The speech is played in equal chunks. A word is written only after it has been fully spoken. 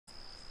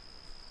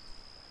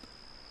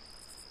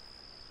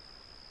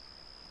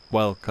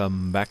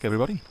Welcome back,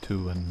 everybody,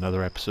 to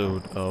another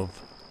episode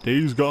of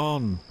Days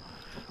Gone.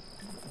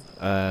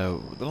 The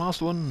last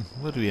one,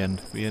 where did we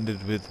end? We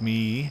ended with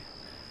me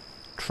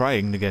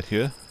trying to get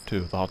here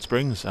to the hot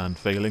springs and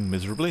failing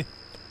miserably.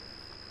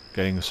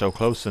 Getting so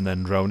close and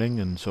then drowning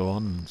and so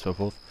on and so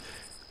forth.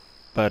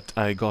 But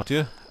I got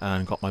here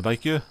and got my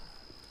bike here.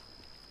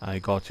 I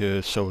got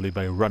here solely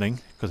by running,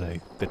 because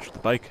I ditched the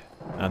bike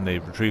and they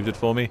retrieved it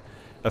for me.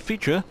 A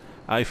feature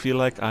I feel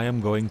like I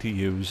am going to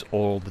use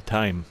all the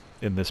time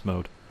in this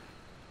mode.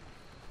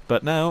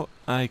 But now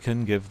I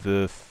can give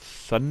the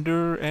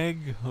thunder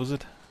egg, was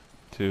it,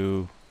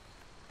 to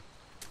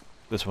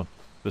this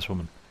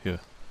woman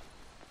here.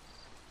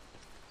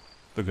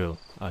 The girl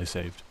I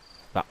saved.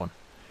 That one.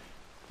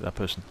 That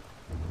person.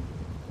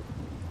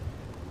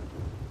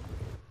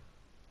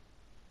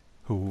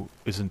 Who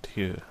isn't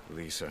here.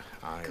 Lisa,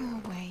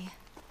 Go away.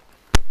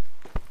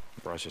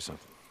 brought you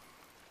something.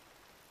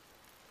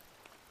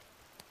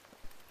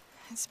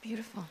 It's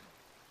beautiful.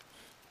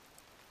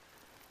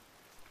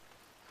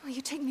 Will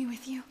you take me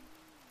with you?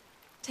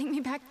 Take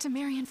me back to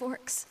Marion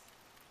Forks.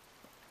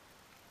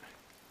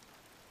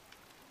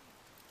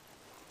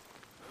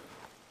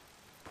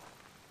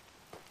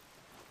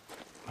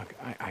 Look,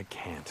 I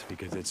can't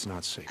because it's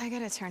not safe. I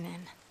gotta turn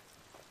in.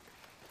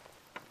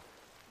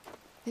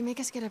 They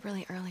make us get up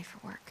really early for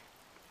work.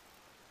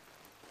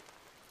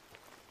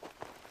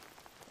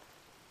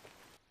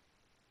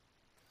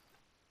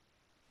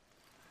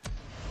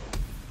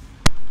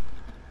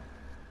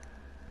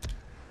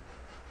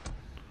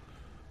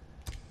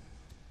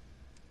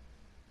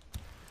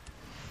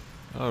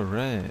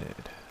 Alright,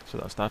 so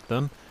that's that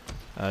done.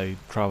 I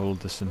travelled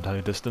this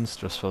entire distance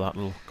just for that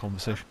little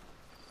conversation.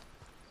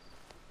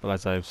 But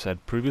as I've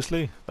said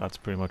previously, that's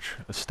pretty much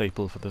a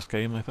staple for this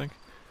game, I think.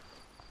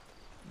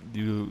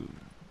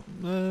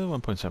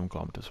 1.7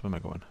 kilometers. Where am I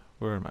going?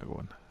 Where am I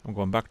going? I'm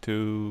going back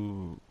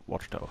to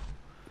Watchtower.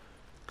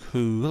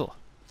 Cool.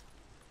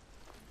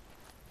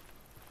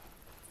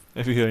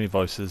 If you hear any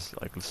voices,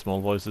 like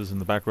small voices in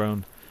the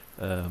background,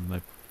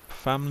 my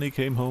family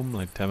came home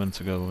like 10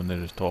 minutes ago and they're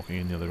just talking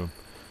in the other room.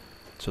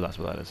 So that's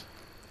what that is.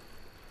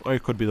 Or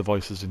it could be the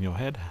voices in your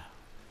head.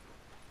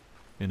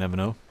 You never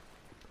know.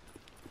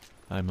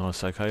 I'm not a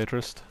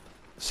psychiatrist.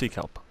 Seek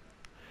help.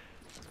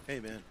 Hey,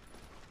 man.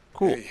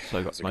 Cool. Hey, So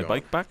I how's got it my going?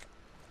 bike back.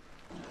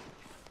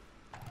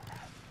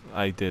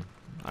 I did.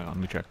 Hang on,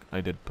 let me check.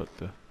 I did put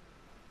the...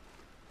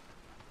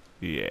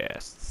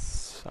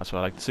 Yes. That's what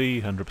I like to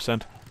see,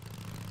 100%.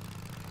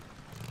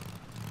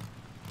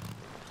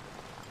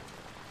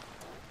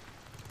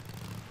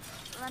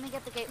 Let me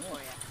get the gate for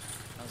you.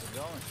 How's it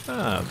going?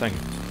 Ah, thank you.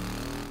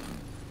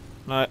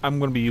 I'm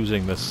going to be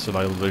using this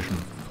survival vision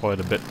quite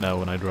a bit now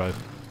when I drive.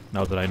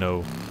 Now that I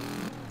know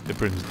it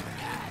brings...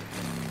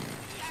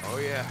 Oh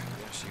yeah,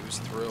 she was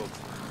thrilled.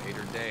 Made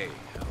her day.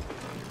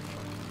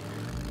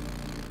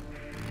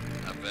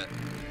 I bet.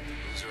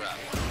 Who's around?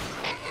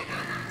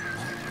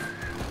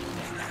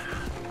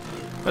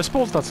 I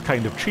suppose that's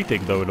kind of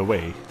cheating though in a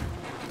way.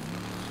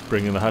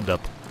 Bringing the HUD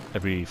up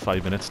every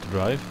 5 minutes to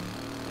drive.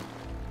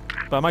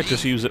 But I might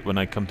just use it when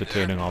I come to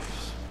turning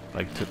off,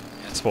 like to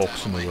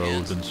forks in the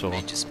road and so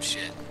on. Just some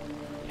shit.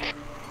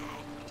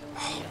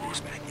 Oh,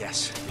 who's back?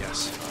 Yes,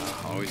 yes.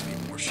 Always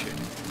need more shit.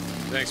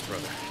 Thanks,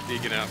 brother.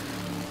 Deacon out.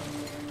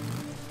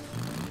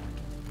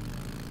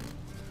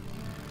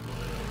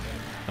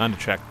 And to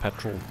check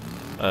petrol,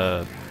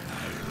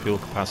 fuel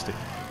capacity.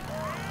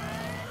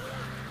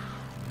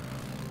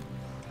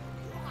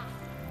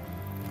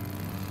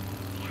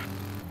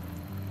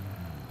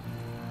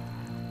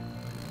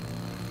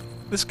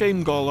 This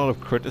game got a lot of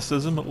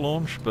criticism at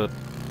launch, but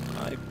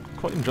I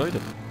quite enjoyed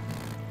it.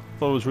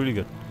 Thought it was really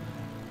good.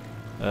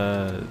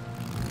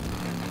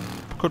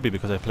 Could be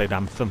because I played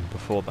Anthem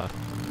before that,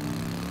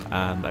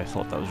 and I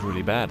thought that was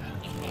really bad.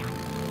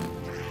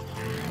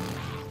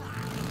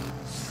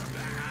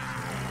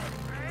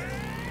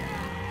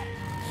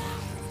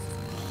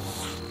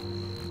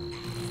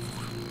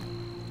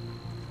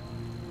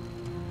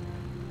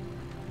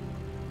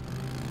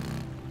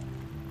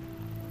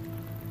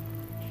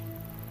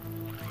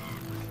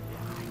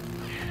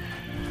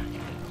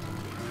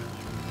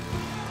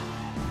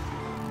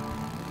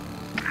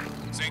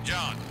 St.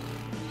 John.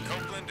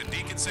 Copeland to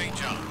Deacon St.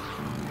 John.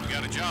 We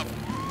got a job.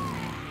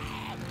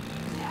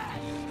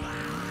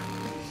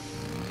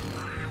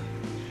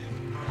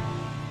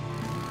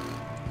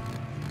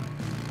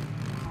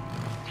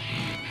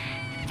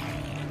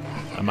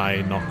 Am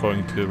I not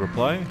going to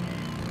reply?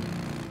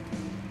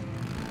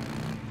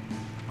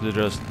 Is it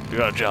just, we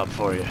got a job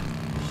for you,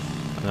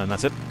 and then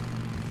that's it?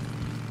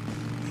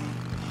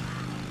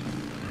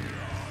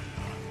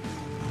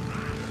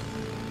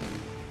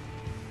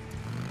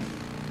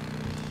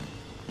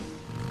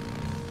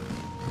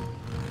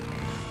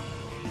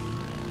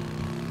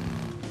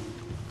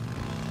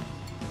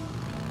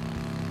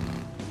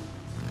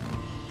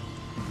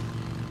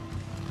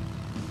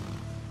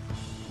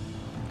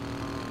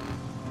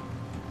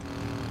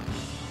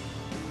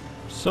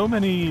 So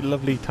many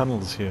lovely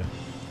tunnels here.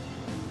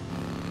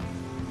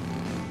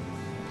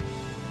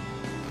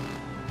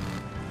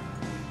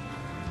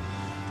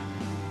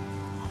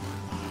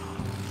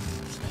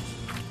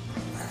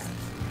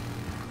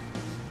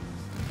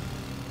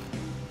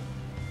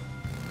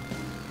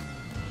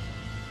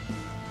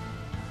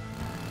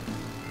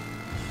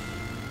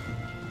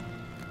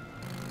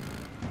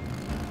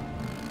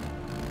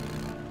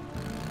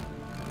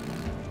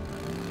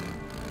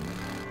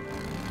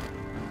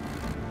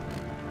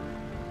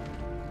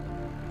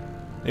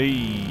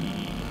 Hey.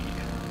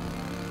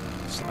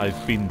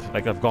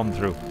 I've gone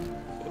through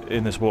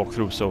in this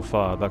walkthrough so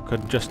far. That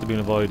could just have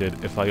been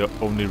avoided if I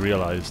only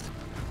realised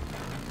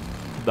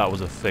that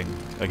was a thing.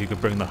 Like you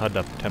could bring the HUD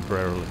up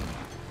temporarily.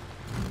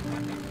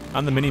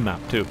 And the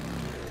mini-map too.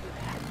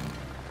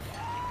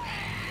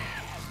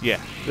 Yeah,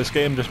 this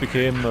game just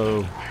became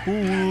a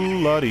whole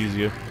lot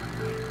easier.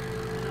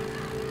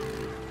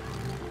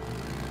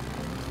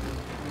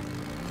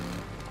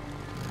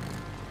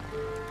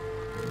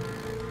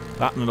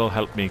 That and it'll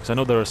help me, because I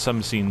know there are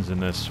some scenes in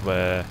this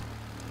where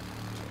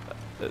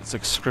it's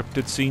like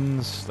scripted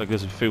scenes, like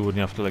there's a few when you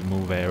have to like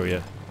move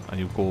area and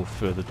you go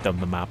further down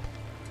the map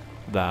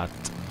that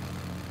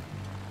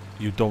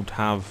you don't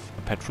have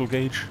a petrol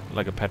gauge,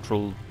 like a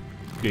petrol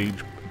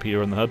gauge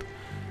appear on the HUD,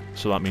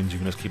 so that means you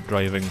can just keep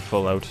driving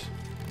full out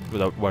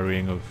without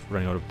worrying of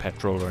running out of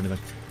petrol or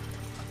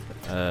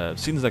anything.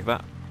 Scenes like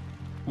that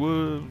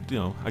were, you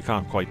know, I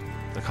can't quite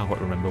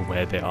remember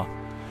where they are.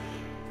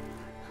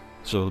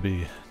 So it'll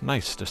be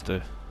nice just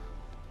to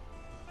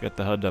get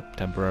the HUD up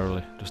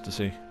temporarily, just to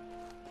see.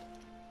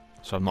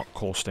 So I'm not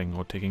coasting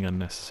or taking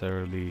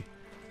unnecessarily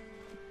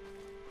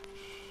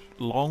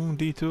long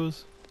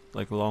detours,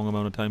 like a long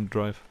amount of time to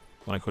drive,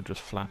 when I could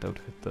just flat out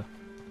hit the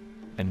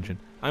engine.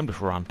 I'm just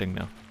ranting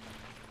now.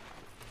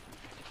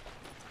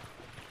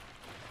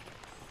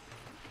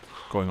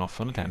 Going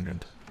off on a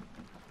tangent.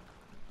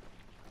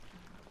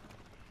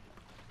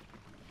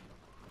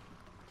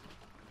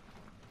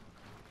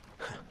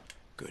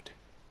 Good.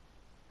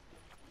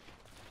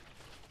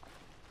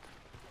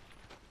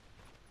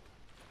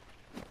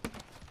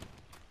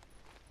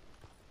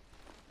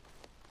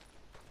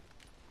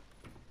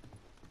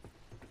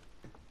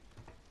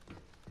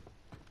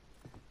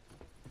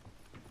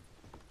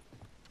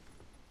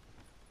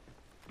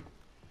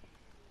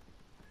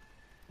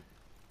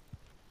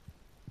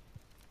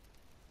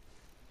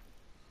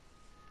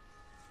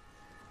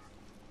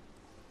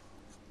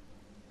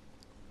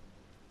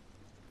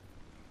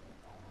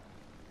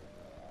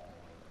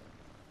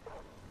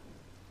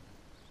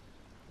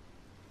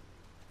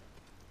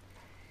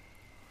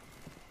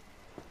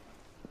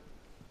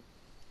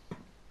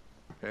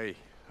 Hey,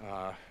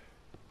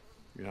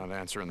 you're not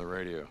answering the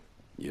radio.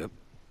 Yep.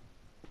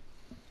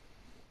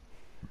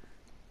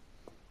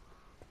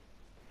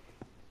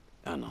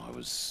 I know, I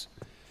was...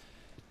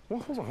 Well,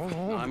 hold on.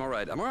 No, I'm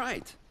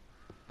alright,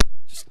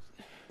 Just...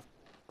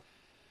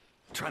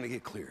 trying to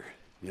get clear,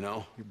 you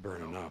know? You're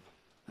burning up.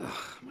 Ugh,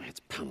 my head's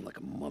pounding like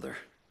a mother.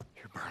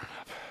 You're burning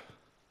up.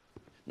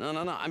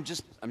 No, I'm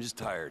just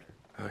tired.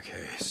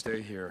 Okay,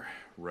 stay here.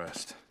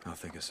 Rest. I'll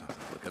think of something.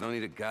 Look, I don't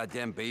need a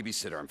goddamn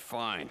babysitter, I'm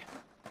fine.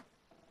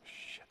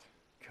 Shit.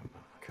 Come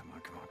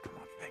on.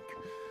 Think.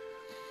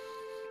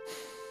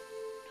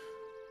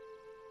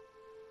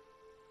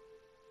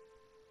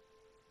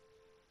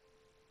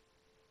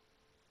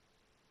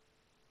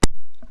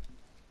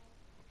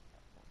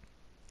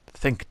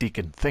 Think,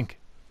 Deacon, think.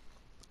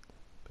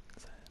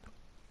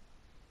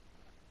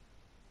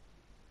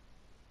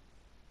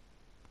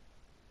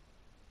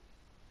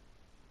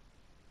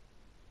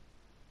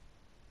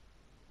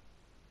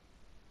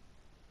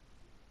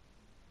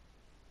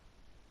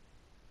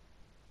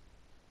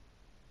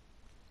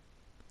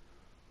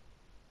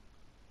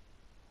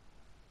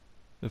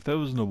 If there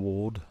was an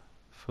award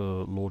for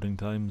loading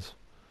times,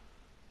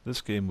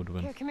 this game would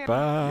win. Here, come here.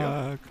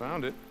 Back.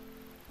 Found it.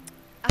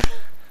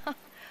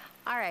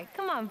 All right,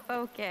 come on,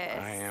 focus.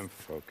 I am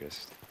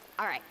focused.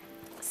 All right,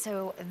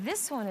 so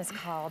this one is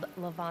called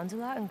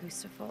Lavandula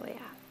angustifolia.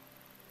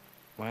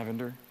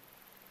 Lavender?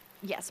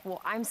 Yes,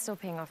 well, I'm still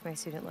paying off my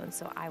student loan,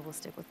 so I will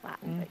stick with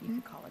Latin, but you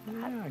could call it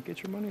that. Yeah,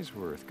 get your money's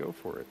worth. Go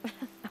for it.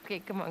 Okay,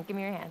 come on, give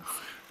me your hands.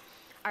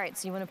 All right,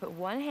 so you want to put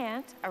one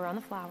hand around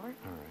the flower.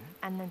 All right.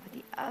 And then put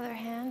the other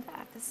hand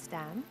at the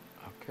stem.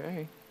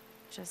 Okay.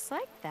 Just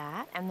like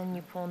that. And then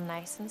you pull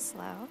nice and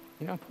slow.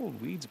 You know, I pulled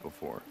weeds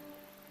before.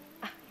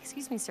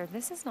 Excuse me, sir,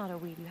 this is not a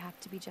weed. You have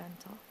to be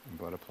gentle.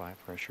 But apply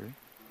pressure.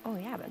 Oh,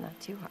 yeah, but not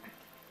too hard.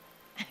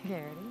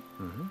 Okay, ready?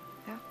 Mm-hmm.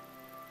 Go.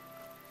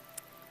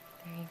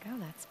 There you go.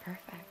 That's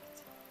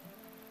perfect.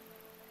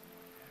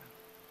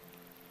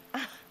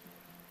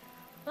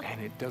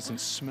 And it doesn't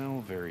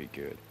smell very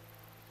good.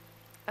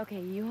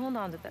 Okay, you hold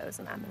on to those,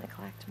 and I'm going to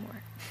collect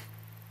more.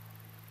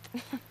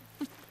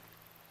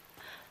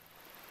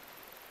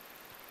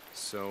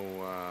 So,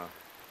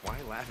 why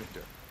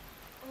lavender?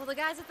 Well, the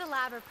guys at the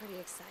lab are pretty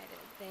excited.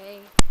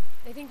 They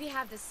think they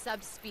have this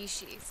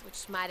subspecies,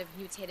 which might have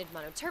mutated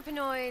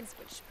monoterpenoids,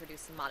 which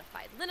produce a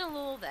modified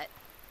linalool that...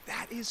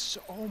 That is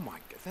so... Oh my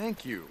God.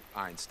 Thank you,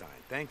 Einstein.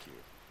 Thank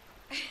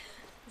you.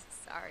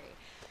 Sorry.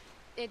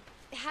 It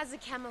has a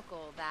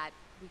chemical that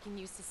we can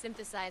use to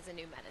synthesize a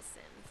new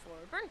medicine for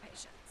burn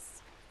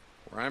patients.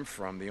 Where I'm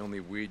from, the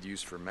only weed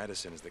used for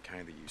medicine is the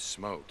kind that you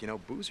smoke. You know,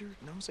 Boozer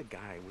knows a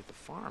guy with a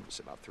farm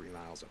just about 3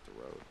 miles up the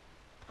road.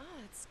 Oh,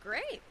 that's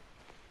great.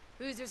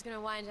 Boozer's gonna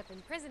wind up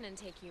in prison and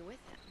take you with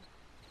him.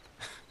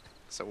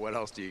 So what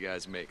else do you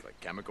guys make? Like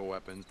chemical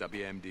weapons,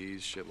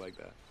 WMDs, shit like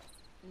that?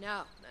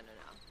 No.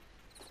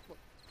 Well,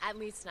 at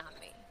least not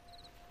me.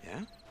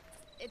 Yeah?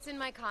 It's in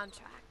my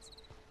contract.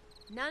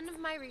 None of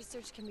my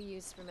research can be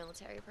used for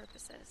military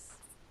purposes.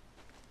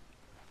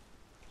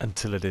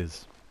 Until it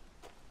is.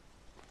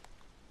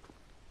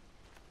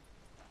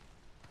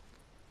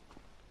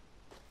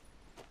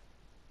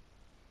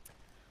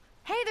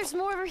 Hey, there's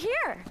more over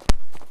here.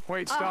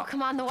 Wait, Oh, stop.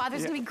 come on, the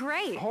weather's Yeah. gonna be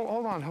great.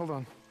 Hold on, hold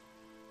on.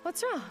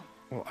 What's wrong?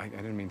 Well, I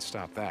didn't mean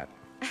stop that.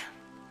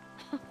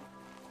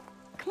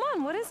 Come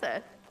on, what is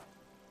it?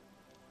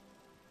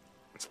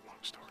 It's a long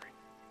story.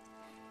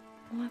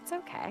 Well, that's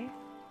okay.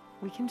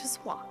 We can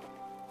just walk.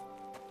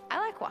 I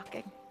like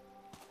walking.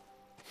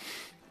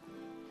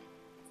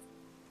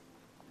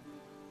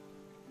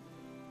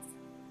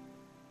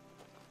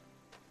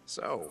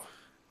 So,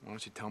 why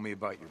don't you tell me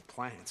about your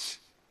plants?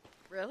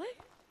 Really?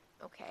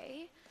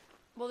 Okay.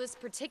 Well, this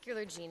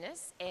particular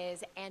genus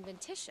is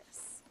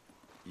adventitious.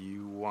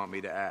 You want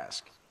me to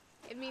ask?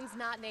 It means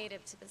not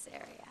native to this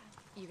area.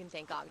 You can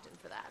thank Ogden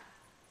for that.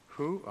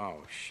 Who?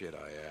 Oh, shit,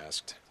 I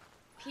asked.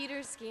 Peter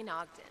Skeen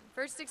Ogden,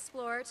 first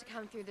explorer to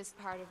come through this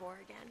part of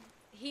Oregon.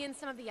 He and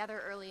some of the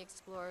other early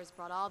explorers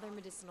brought all their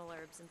medicinal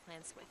herbs and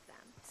plants with them.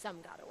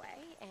 Some got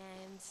away,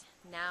 and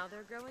now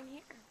they're growing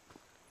here.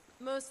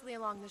 Mostly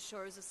along the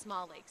shores of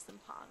small lakes and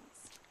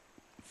ponds.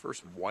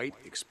 First white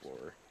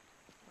explorer.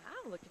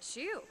 Wow, look at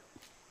you.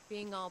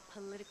 Being all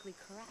politically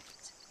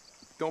correct.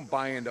 Don't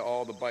buy into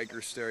all the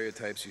biker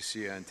stereotypes you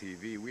see on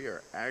TV. We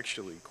are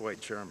actually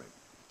quite charming.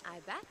 I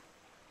bet.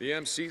 The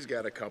MC's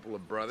got a couple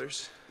of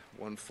brothers,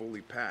 one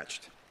fully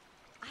patched.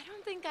 I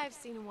don't think I've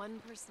seen one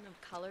person of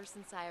color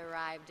since I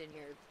arrived in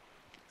your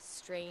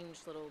strange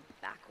little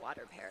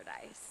backwater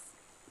paradise.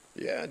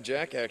 Yeah,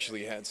 Jack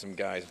actually had some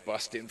guys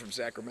bust in from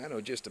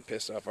Sacramento just to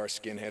piss off our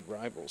skinhead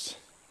rivals.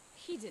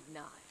 He did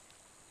not.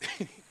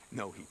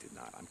 No, he did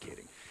not. I'm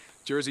kidding.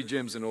 Jersey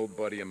Jim's an old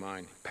buddy of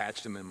mine.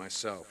 Patched him and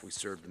myself. We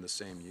served in the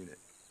same unit.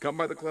 Come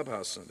by the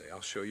clubhouse Sunday.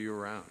 I'll show you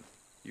around.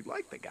 You'd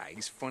like the guy.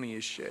 He's funny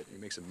as shit. He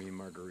makes a mean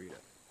margarita.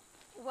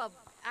 Well,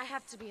 I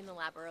have to be in the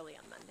lab early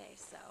on Monday,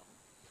 so...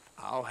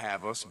 I'll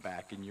have us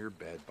back in your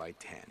bed by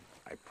 10.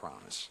 I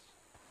promise.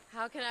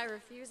 How can I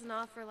refuse an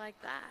offer like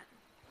that?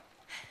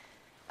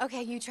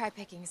 Okay, you try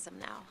picking some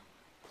now.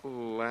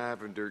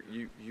 Lavender.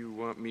 You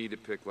want me to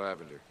pick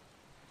lavender?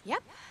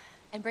 Yep.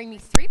 And bring me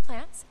 3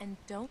 plants, and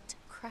don't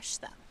crush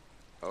them.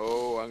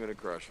 Oh, I'm gonna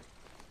crush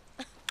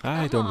him.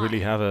 I don't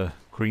really have a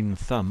green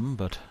thumb,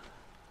 but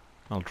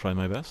I'll try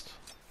my best.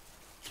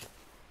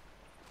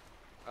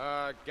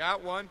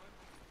 Got one.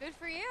 Good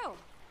for you.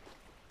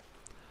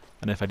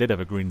 And if I did have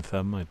a green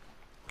thumb, I'd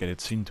get it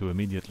seen to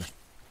immediately.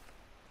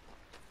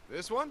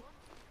 This one?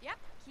 Yep,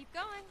 keep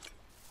going.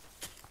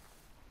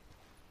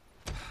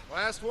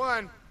 Last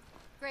one.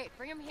 Great,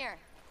 bring them here.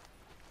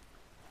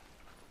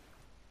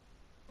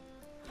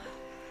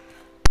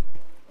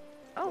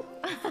 Oh,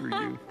 For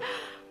you.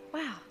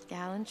 wow.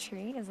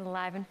 Gallantry is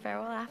alive and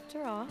feral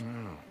after all.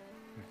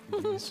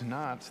 If it's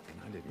not,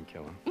 then I didn't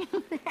kill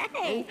him.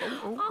 Hey!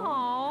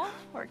 Aw,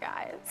 poor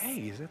guys.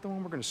 Hey, is that the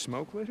one we're gonna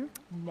smoke later?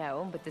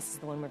 No, but this is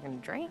the one we're gonna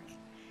drink.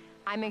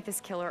 I make this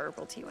killer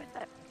herbal tea with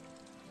it.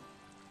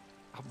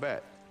 I'll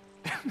bet.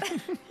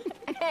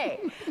 Hey,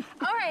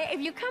 all right, if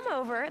you come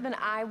over, then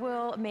I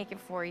will make it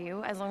for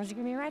you as long as you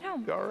give me a ride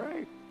home. All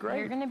right, great.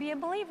 You're gonna be a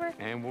believer.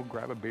 And we'll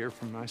grab a beer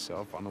for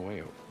myself on the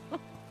way over.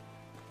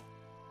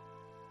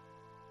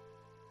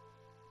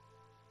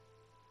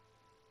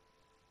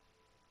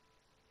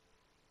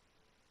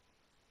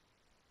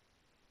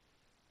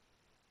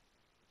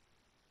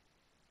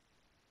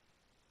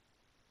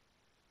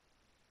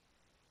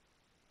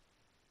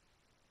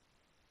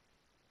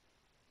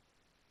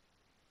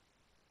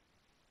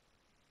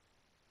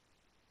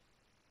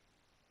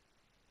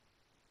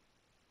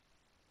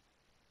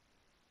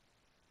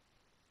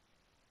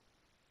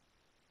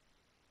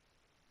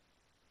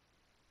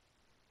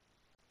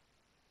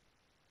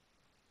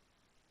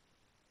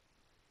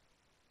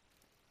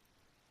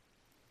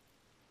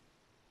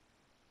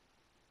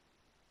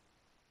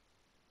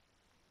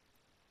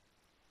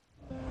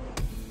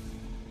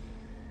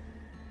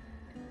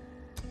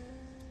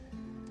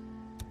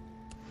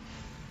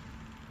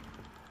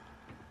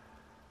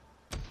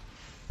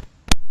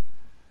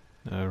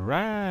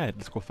 Alright,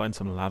 let's go find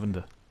some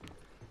lavender.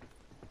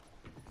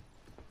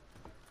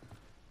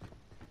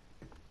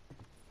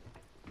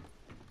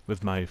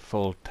 With my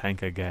full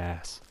tank of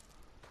gas.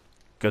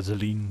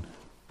 Gasoline.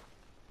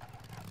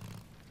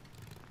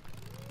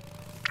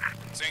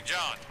 St.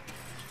 John.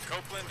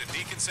 Copeland to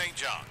Deacon St.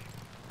 John.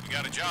 We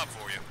got a job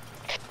for you.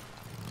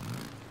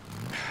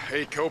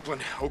 Hey,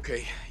 Copeland.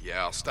 Okay,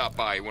 yeah, I'll stop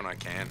by when I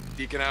can.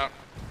 Deacon out.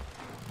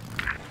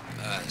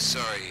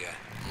 Sorry,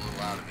 a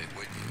little out of it.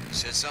 What, you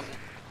said something?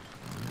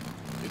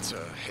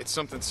 It's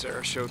something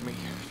Sarah showed me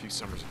a few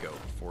summers ago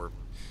before...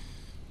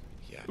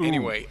 Yeah, Ooh.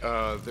 anyway,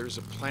 there's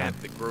a plant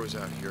that grows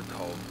out here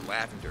called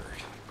lavender.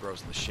 It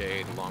grows in the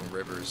shade, along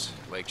rivers,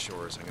 lake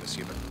shores. I'm gonna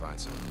see if I can find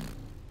some.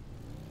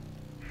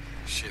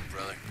 Shit,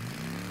 brother.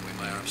 The way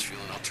my arm's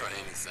feeling, I'll try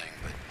anything,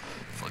 but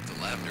fuck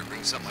the lavender,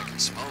 bring something I can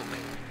smoke.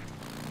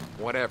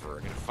 Whatever,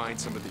 I'm gonna find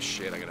some of this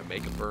shit, I'm gonna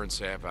make a burn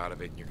sap out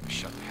of it, and you're gonna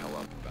shut the hell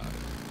up about it.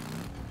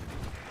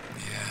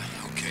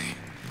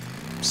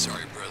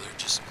 Sorry, brother.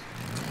 Just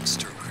don't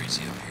stir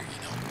crazy up here,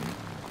 you know?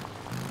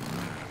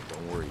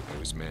 Don't worry,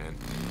 newsman.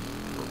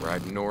 We're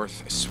riding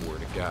north, I swear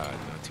to God,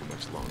 not too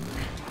much longer.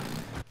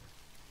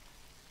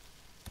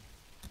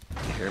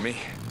 You hear me?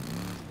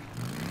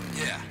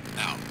 Yeah,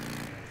 out.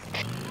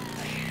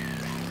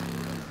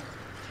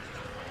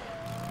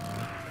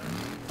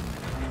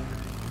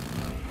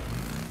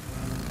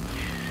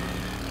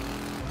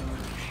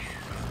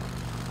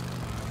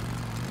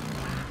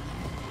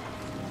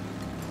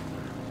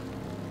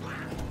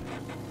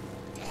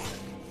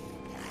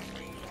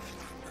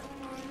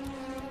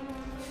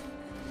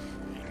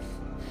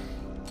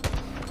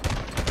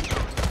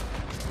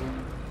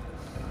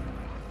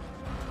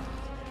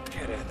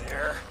 Get in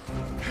there.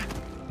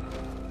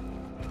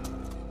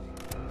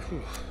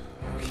 Whew.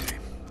 Okay.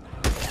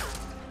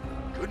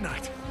 Good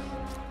night.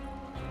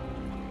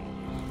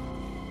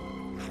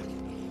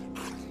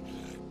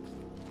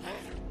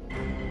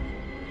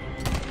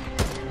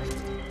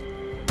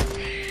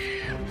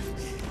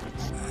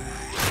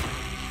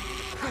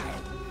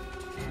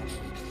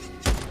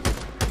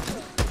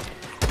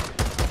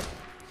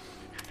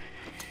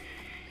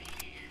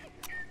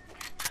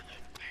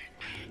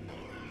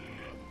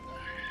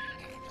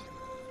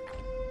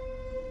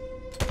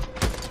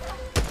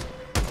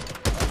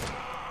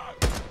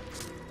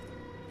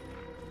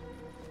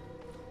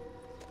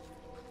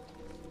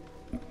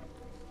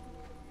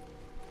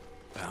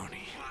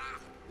 Bounty.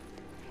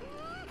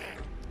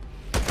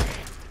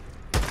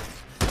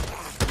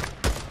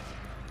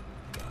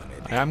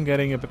 I am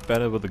getting a bit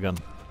better with the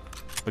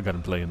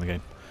gunplay in the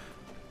game.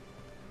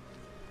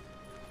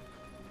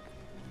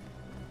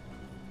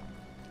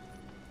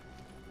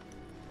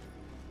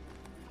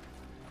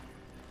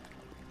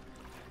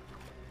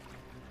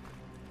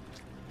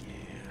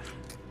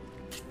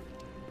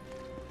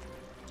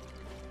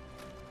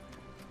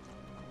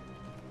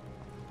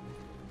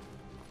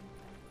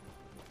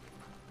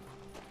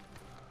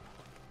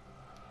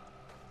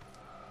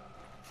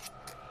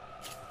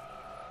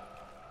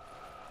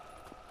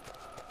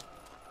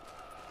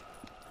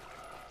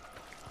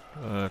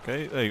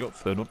 Okay, there you go,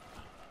 third one.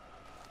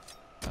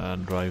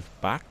 And drive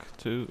back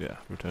to, yeah,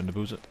 return to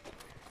Boozer.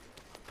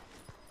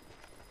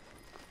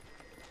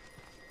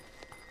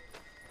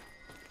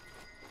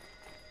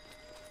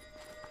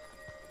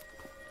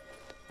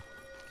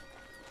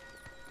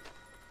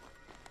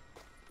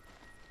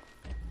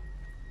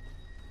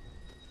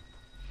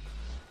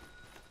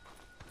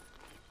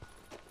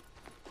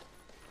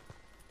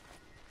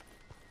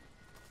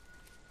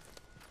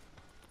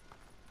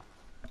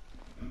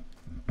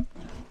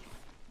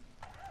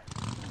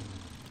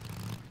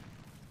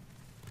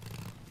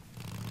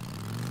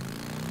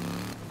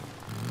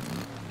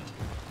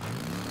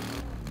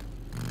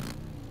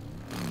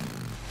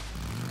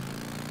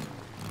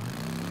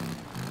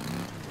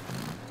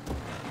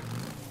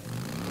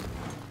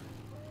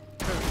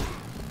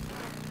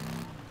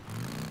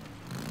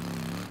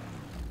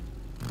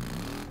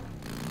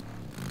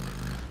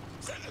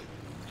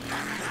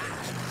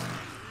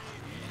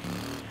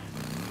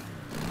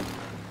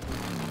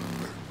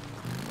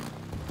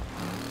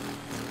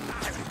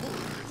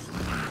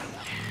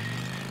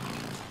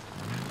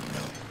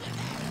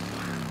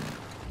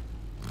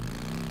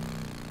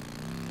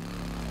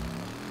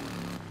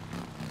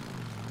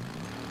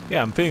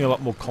 Yeah, I'm feeling a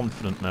lot more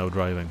confident now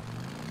driving.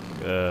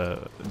 I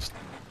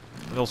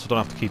also don't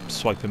have to keep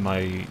swiping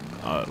my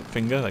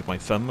finger, like my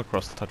thumb,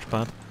 across the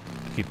touchpad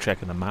to keep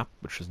checking the map,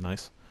 which is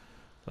nice.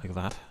 Like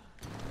that.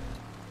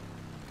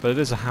 But it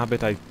is a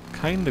habit I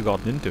kinda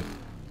gotten into,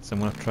 so I'm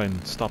gonna try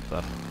and stop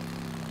that.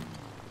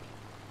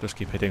 Just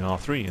keep hitting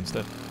R3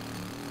 instead.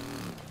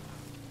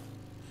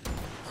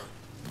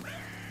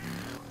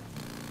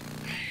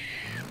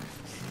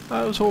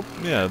 I was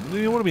hoping, yeah,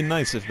 it would have been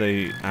nice if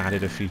they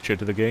added a feature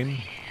to the game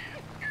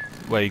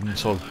where you can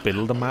sort of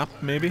build a map,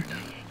 maybe,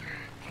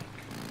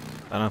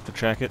 and have to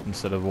check it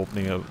instead of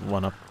opening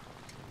one up,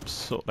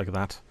 sort like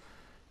that.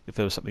 If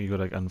there was something you could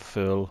like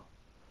unfurl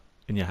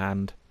in your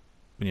hand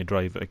when you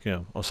drive, like, you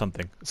know, or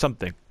something,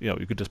 you know,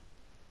 you could just,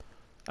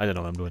 I don't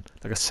know what I'm doing,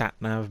 like a sat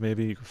nav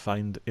maybe you could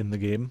find in the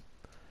game,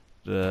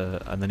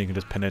 and then you can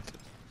just pin it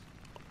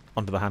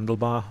onto the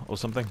handlebar or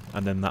something,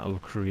 and then that'll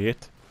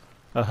create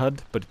a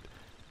HUD, but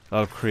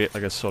that'll create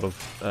like a sort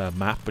of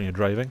map when you're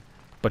driving,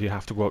 but you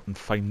have to go out and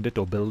find it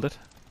or build it,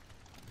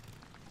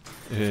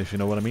 if you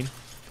know what I mean.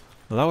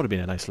 Well, that would have been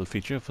a nice little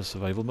feature for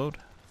survival mode.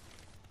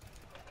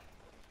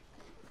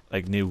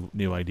 Like new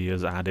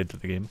ideas added to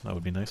the game, that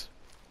would be nice.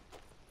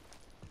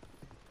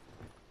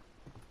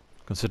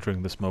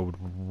 Considering this mode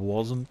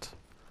wasn't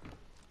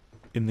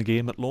in the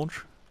game at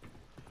launch,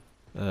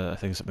 I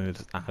think it's something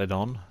that's added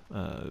on.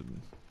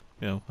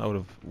 You know,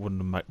 that would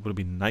have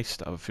been nice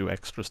to have a few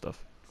extra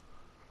stuff.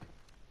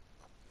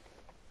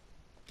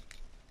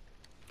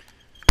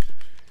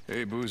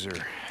 Hey,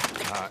 Boozer.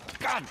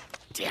 God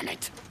damn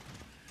it!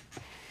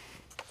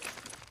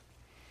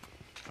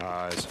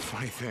 It's a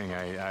funny thing.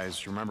 I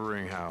was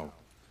remembering how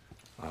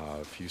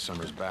a few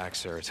summers back,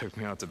 Sarah took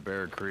me out to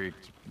Bear Creek.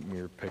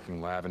 We were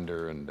picking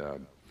lavender, and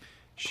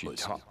she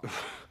taught.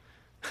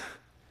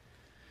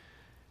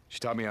 She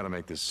taught me how to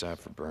make this sap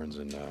for burns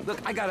and, Look,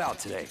 I got out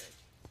today.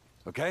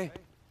 Okay?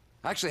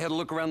 I actually had a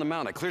look around the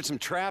mountain. I cleared some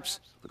traps.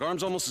 The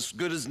arm's almost as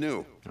good as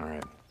new. All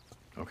right.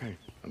 Okay,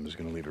 I'm just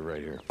gonna leave it right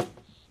here.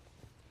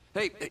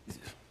 Hey,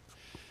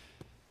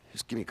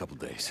 just give me a couple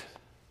days.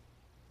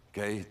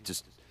 Okay?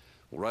 Just,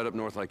 we'll ride up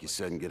north like you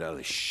said and get out of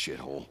this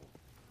shithole.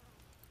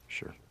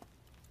 Sure.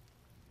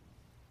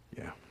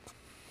 Yeah.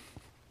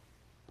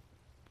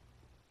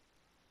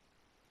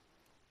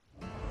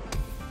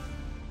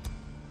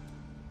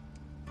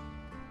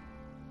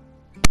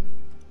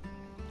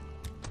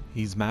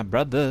 He's my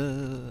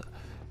brother.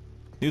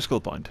 New skill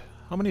point.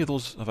 How many of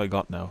those have I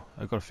got now?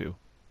 I got a few.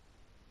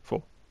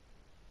 4.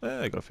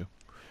 I got a few.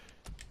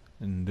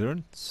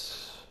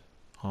 Endurance.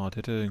 Hard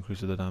hitter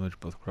increases the damage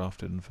both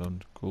crafted and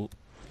found. Cool.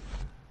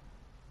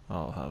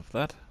 I'll have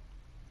that.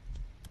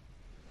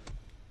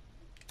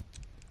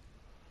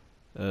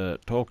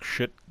 Talk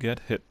shit,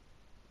 get hit.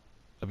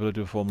 Ability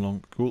to perform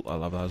long. Cool,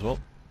 I'll have that as well.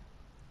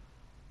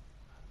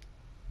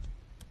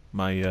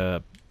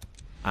 My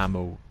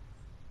ammo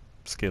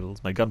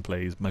skills, my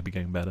gunplay might be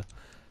getting better.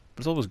 But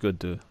it's always good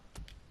to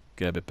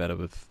get a bit better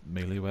with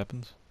melee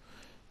weapons.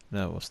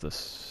 Now, what's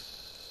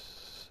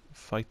this?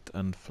 Fight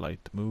and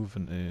flight. Move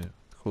and air.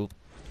 Cool.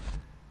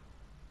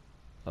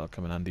 That'll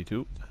come in handy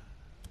too.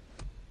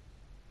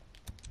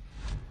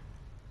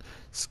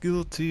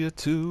 Skill tier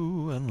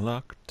 2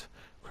 unlocked.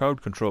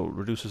 Crowd control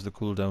reduces the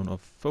cooldown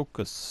of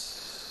focus.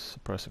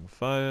 Suppressing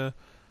fire.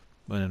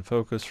 When in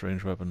focus,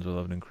 ranged weapons will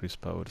have an increased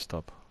power to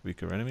stop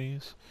weaker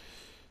enemies.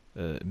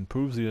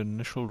 Improves the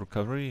initial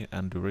recovery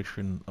and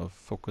duration of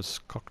focus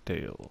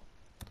cocktail.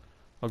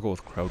 I'll go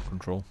with crowd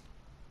control.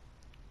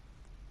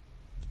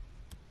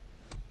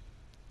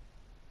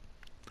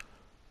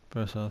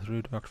 Press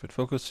R3 to activate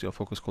focus. Your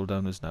focus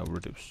cooldown is now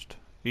reduced.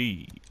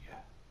 E.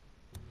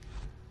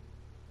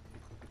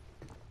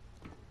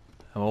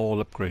 I'm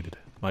all upgraded.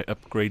 My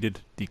upgraded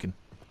deacon.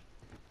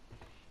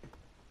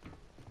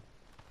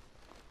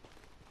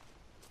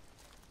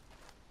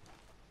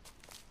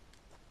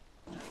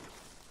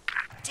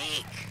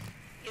 Deke,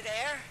 you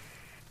there?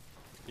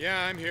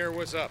 Yeah, I'm here.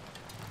 What's up?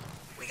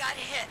 We got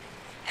hit,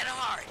 and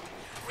hard.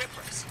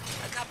 Rippers.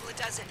 A couple of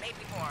dozen,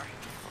 maybe more.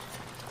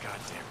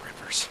 Goddamn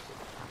rippers.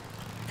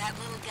 That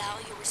little gal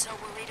you were so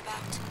worried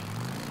about?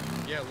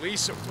 Yeah,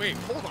 Lisa. Wait,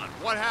 hold on.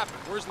 What happened?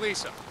 Where's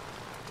Lisa?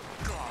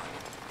 Gone.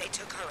 They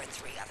took her and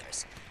 3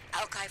 others.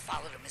 Alki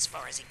followed him as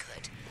far as he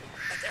could.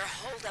 But they're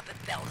holed up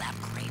at Belknap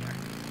Crater.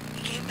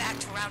 He came back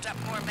to round up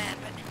more men,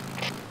 but...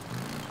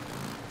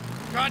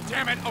 God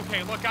damn it!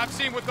 Okay, look, I've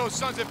seen what those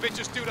sons of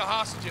bitches do to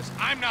hostages.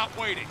 I'm not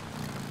waiting.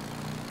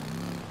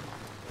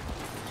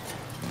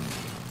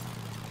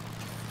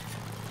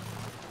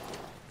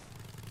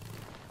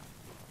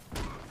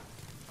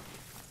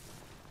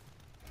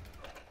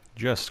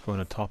 Just going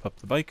to top up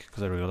the bike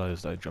because I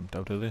realised I jumped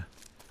out earlier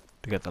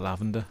to get the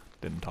lavender.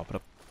 Didn't top it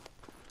up.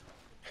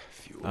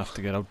 Fuel.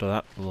 After get out of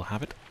that, we'll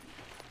have it.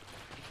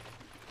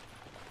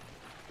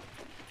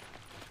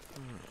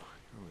 Here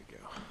we go.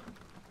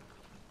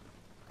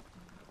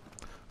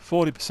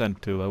 40%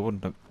 too. I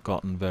wouldn't have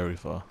gotten very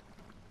far.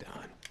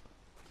 Done.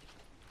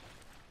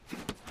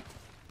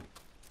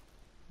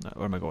 Now,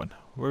 where am I going?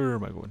 Where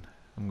am I going?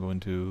 I'm going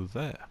to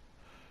there.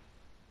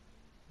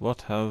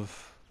 What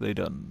have they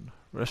done?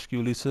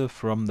 Rescue Lisa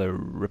from the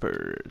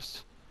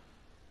Rippers.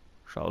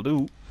 Shall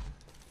do.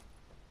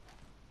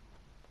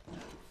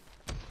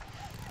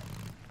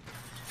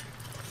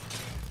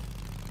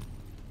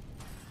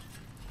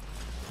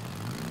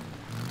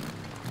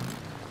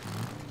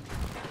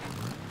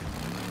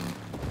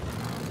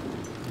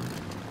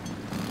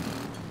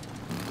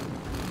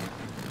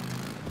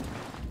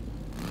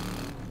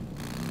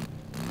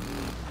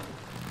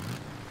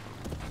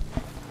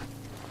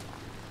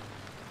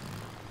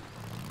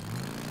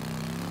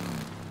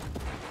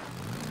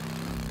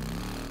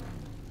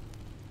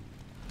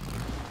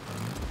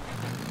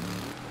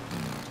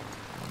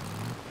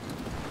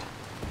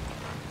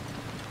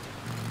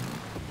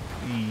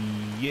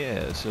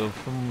 Yeah, so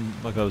from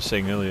like I was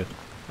saying earlier,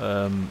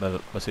 I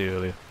say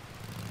earlier,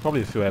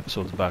 probably a few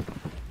episodes back,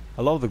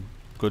 a lot of the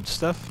good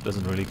stuff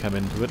doesn't really come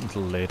into it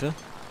until later,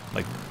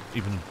 like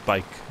even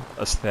bike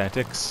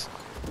aesthetics,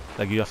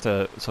 like you have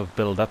to sort of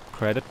build up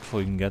credit before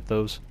you can get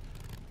those,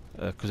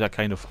 because I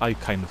kind of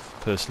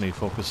personally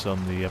focus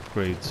on the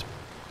upgrades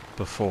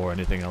before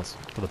anything else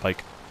for the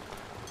bike.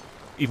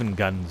 Even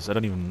guns, I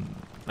don't even,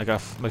 like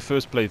my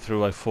first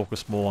playthrough I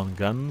focused more on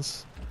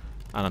guns,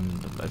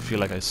 and I feel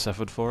like I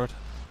suffered for it.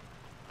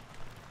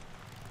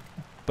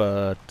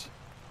 But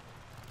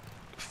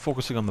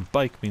focusing on the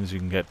bike means you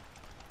can get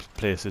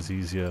places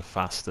easier,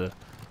 faster,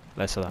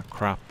 less of that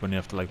crap when you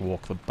have to like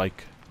walk the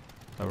bike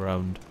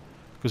around.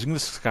 Because you can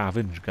just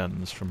scavenge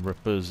guns from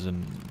rippers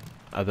and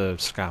other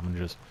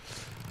scavengers.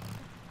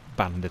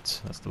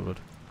 Bandits, that's the word.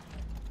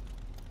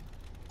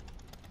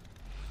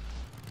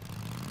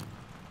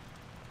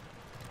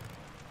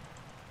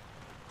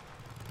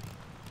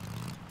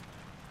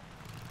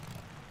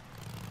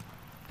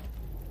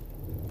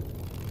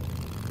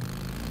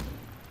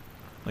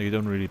 Like you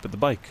don't really, but the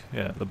bike,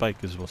 yeah, the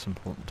bike is what's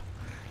important.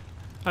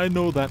 I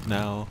know that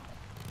now.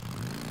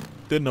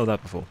 Didn't know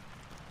that before.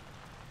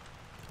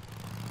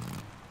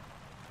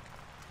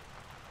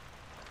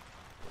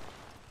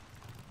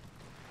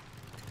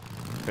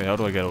 Okay, how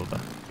do I get over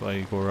there? Do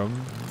I go around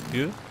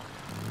here?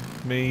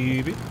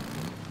 Maybe?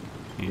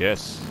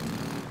 Yes.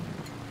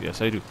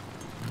 Yes, I do.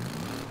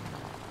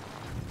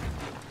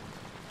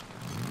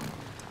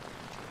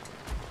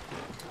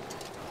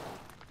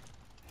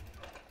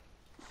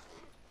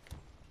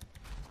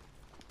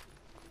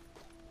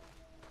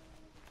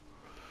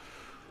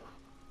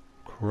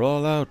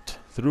 Crawl out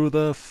through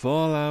the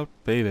fallout,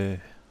 baby.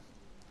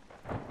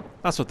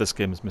 That's what this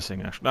game is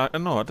missing, actually.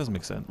 No, it doesn't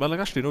make sense. Well, like,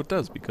 actually, no, it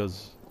does,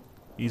 because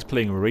he's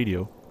playing a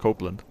radio,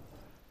 Copeland.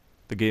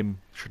 The game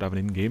should have an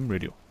in-game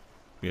radio.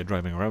 When you're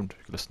driving around,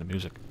 you can listen to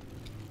music.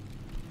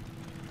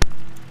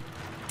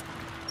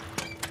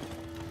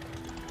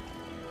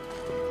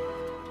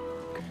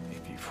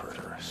 If you've hurt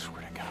her, I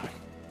swear to God.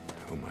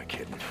 Who am I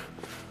kidding?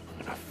 I'm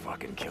gonna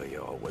fucking kill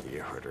you all, whether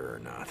you hurt her or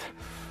not.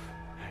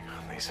 Hang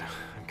on, Lisa.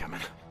 I'm coming.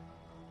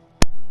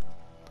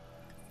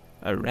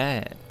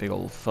 Alright, big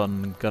old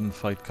fun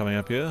gunfight coming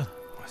up here.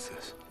 What's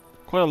this?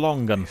 Quite a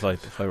long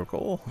gunfight, if I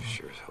recall.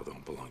 Sure as hell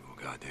don't belong to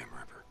a goddamn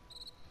ripper.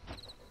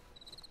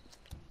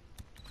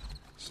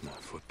 It's not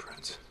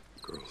footprints.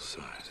 Girl's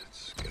size.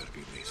 It's gotta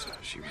be Lisa.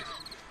 She was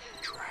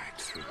dragged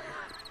through here.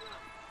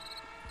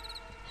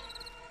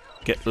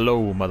 Get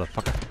low,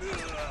 motherfucker.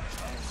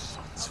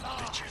 Sons of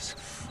bitches.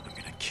 I'm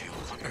gonna kill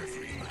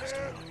every last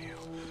one of you.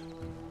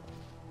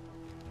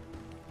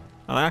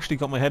 And I actually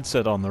got my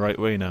headset on the right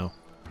way now.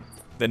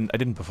 Then I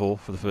didn't before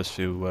for the first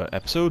few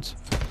episodes,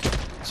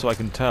 so I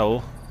can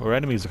tell where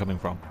enemies are coming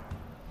from,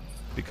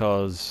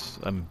 because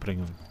I'm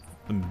putting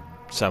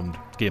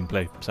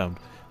gameplay sound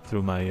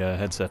through my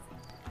headset.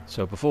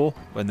 So before,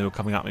 when they were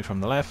coming at me from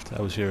the left,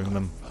 I was hearing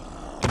them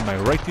in my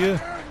right ear,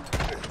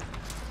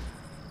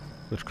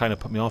 which kind of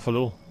put me off a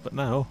little. But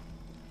now,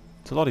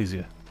 it's a lot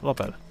easier, a lot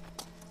better.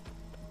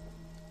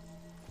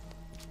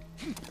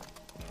 In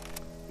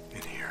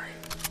here.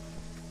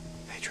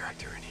 They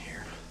dragged her in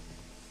here.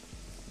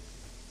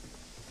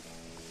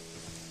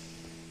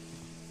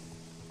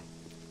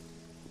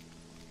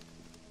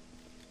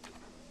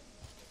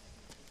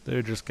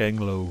 They're just getting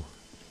low.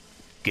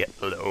 Get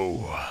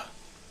low.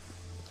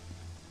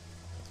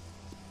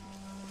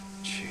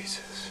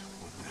 Jesus,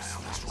 what the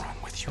hell is wrong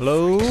with you?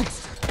 Hello?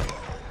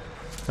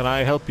 Can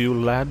I help you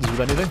lads with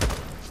anything?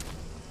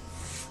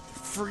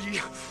 Free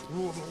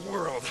rule the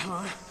world,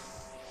 huh?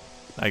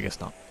 I guess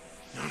not.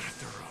 Not if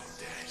they're all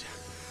dead.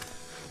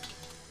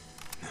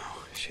 No,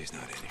 she's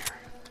not in here.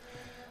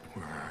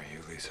 Where are you,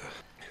 Lisa?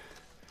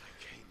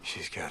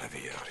 She's gotta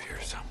be out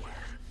here somewhere.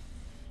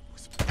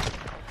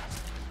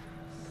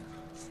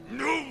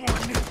 No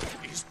one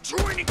is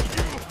joining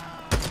you!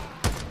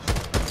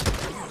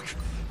 Look,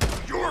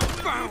 you're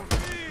found,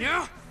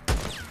 yeah?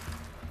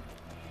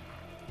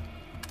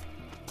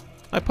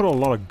 I put a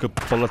lot of good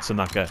bullets in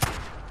that guy.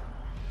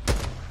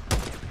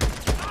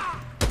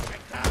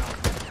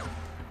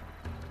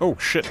 Oh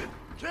shit.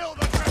 Kill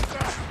the drifter!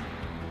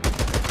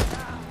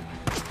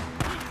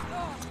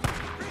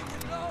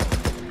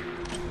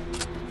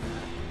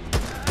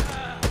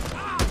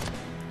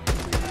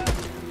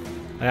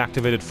 I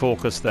activated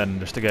focus then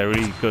just to get a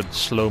really good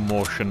slow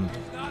motion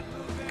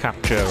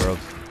capture of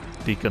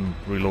Deacon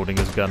reloading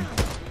his gun.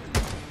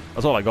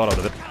 That's all I got out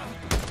of it.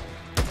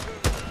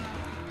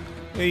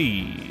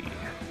 Hey.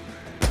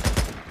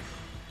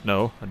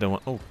 No, I don't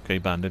want. Oh, okay,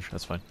 bandage.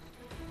 That's fine.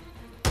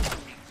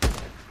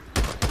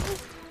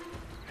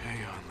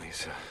 Hang on,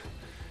 Lisa.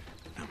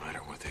 No matter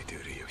what they do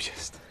to you,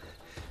 just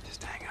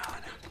hang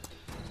on.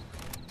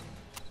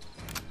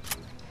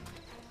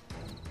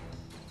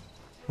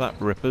 That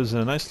Ripper's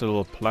a nice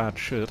little plaid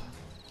shirt.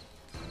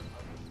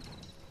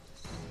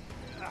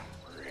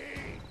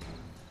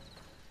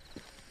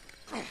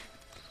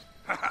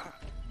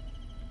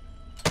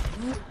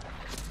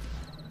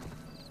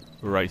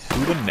 Right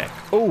through the neck.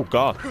 Oh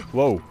god.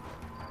 Whoa.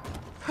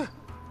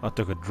 That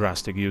took a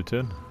drastic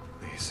U-turn.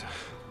 Lisa,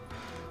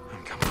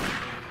 I'm coming.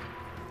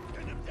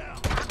 Get him down.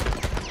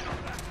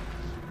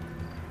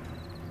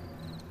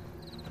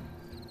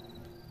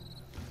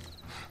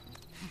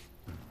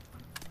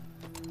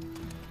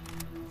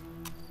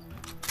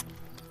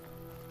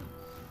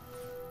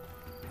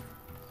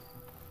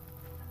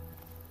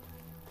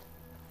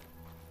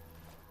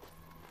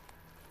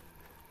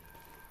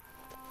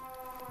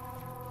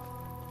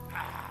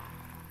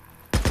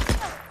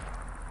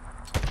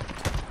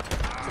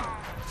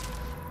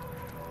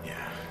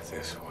 Yeah,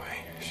 this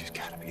way. She's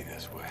gotta be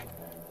this way.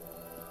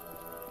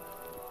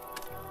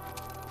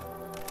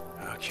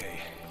 Okay,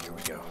 here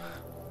we go.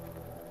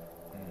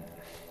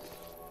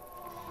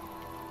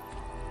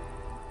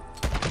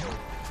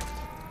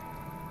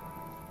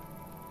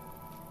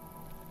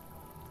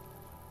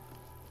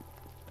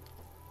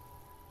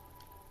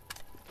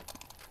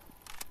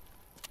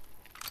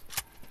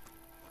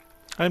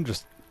 I'm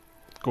just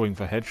going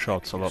for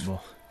headshots a lot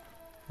more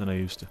than I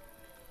used to.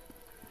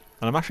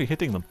 And I'm actually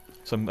hitting them.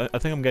 So I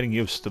think I'm getting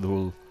used to the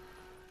whole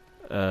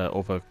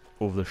over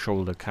the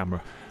shoulder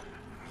camera.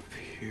 Up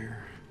here.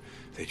 here.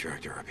 They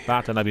dragged her up here.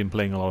 That, and I've been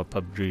playing a lot of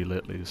PUBG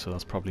lately, so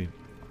that's probably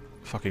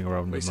fucking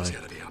around with Lisa's my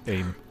gotta be up there.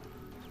 aim.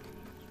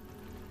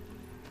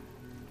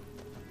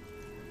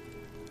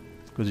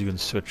 Because you can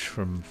switch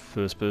from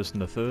first person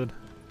to third.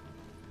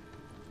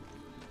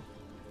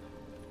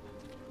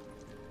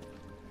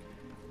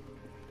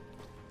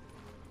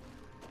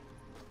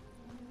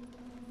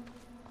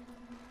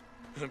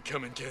 I'm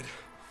coming, kid.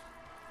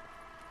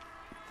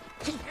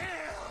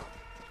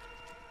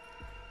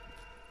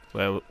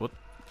 Where? What?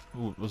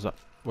 Who was that?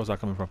 Where's that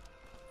coming from?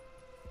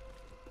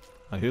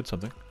 I heard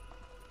something.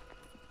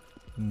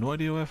 No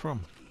idea where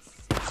from.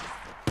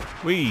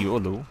 Wee,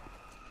 hello.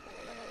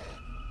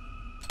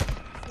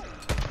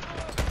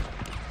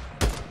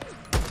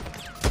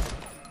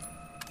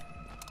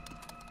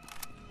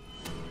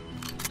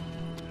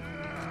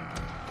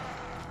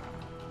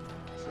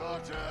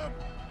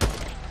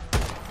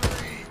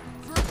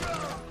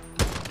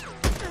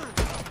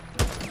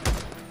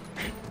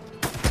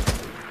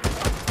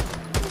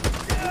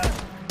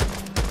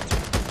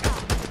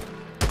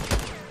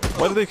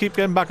 Why do they keep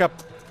getting back up?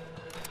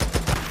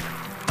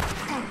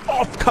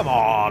 Oh, come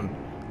on!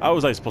 How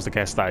was I supposed to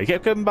guess that? He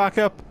kept getting back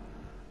up.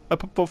 I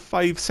put about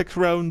 5-6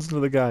 rounds into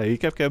the guy. He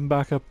kept getting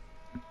back up.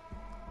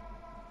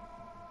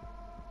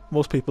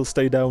 Most people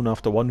stay down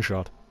after one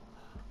shot.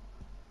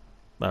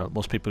 Well,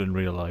 most people in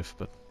real life,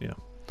 but you know.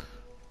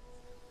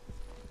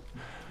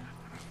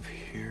 Up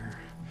here.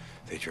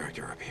 They dragged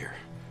her up here.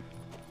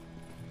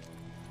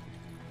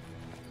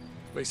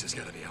 Lisa's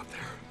gotta be out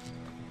there.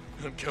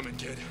 I'm coming,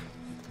 kid.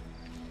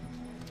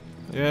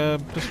 Yeah,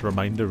 just a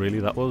reminder really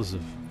that was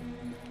of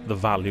the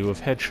value of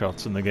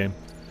headshots in the game.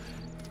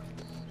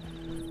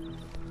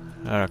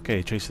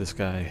 Okay, chase this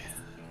guy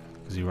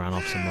because he ran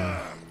off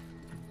somewhere.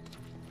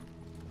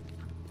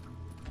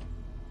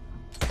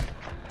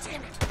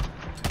 Damn it.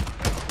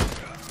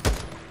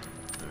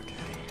 Okay.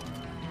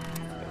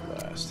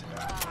 At last.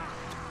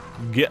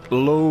 Get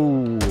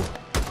low.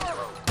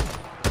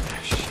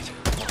 Shit.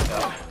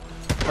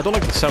 I don't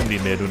like the sound he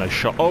made when I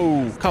shot.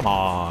 Oh, come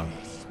on.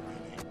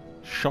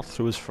 Shot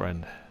through his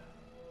friend.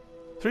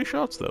 3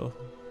 shots though.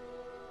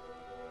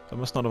 I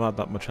must not have had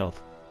that much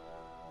health.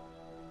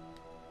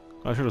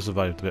 I should have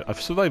survived a bit.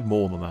 I've survived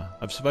more than that.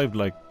 I've survived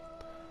like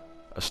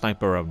a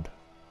sniper round.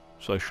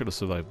 So I should have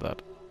survived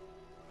that.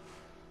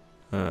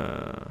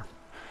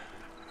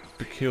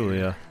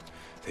 Peculiar.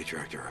 They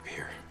dragged her up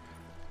here.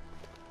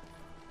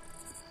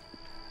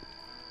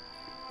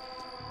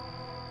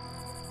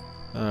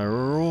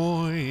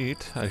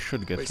 Alright. I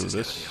should get through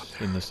this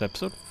in this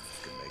episode.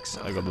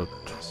 I got about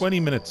 20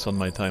 minutes on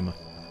my timer,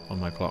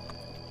 on my clock.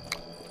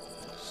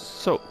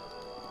 So,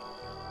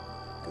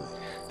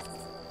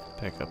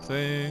 pick up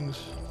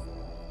things.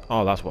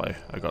 Oh, that's why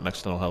I got an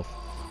external health.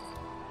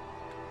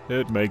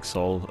 It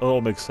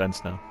all makes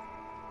sense now.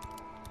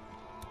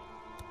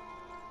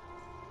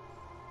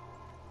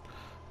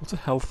 What's a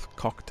health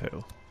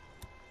cocktail?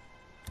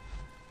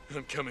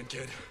 I'm coming,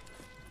 kid.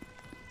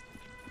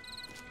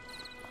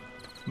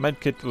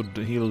 Medkit would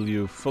heal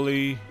you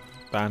fully.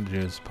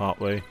 Bandages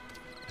partway.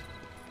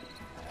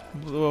 I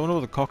wonder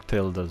what the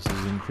cocktail does.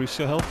 Does it increase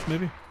your health,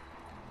 maybe?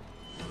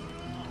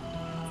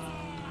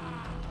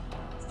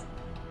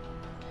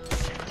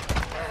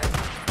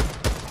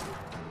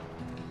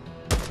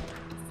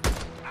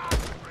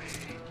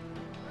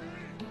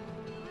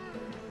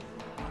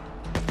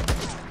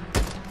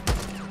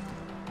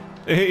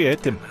 Hey,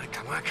 hit him.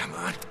 Come on, come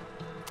on.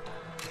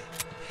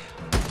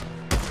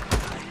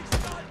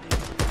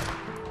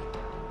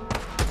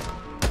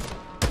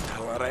 Not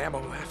a lot of ammo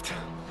left.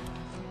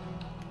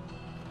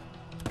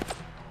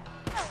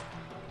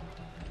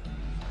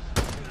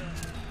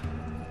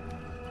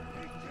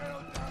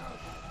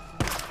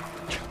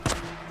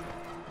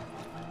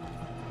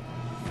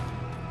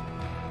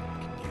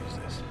 Use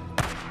this.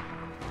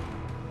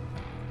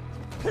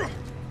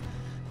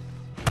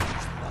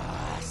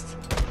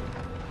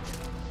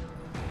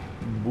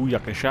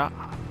 Booyaka shot.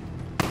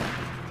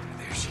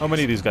 How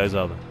many of these guys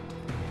are there?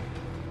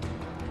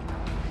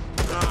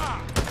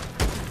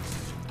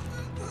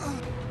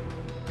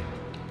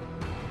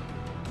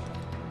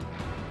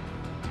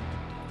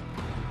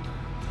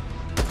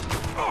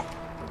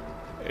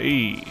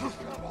 Hey.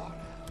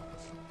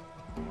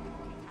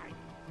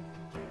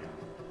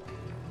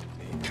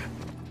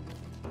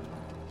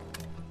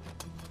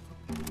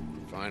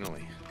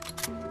 Finally.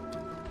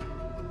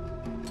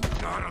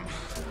 Got him.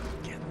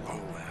 Get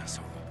low,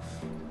 asshole.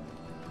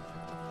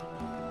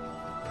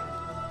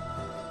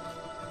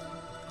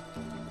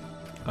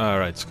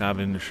 Alright,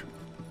 scavenge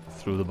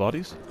through the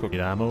bodies. Cookie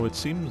ammo, it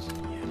seems.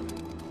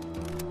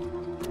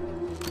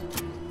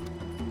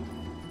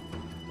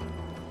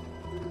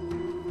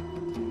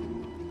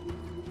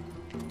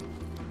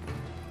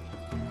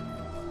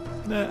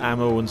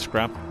 Ammo and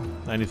scrap.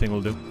 Anything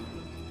will do.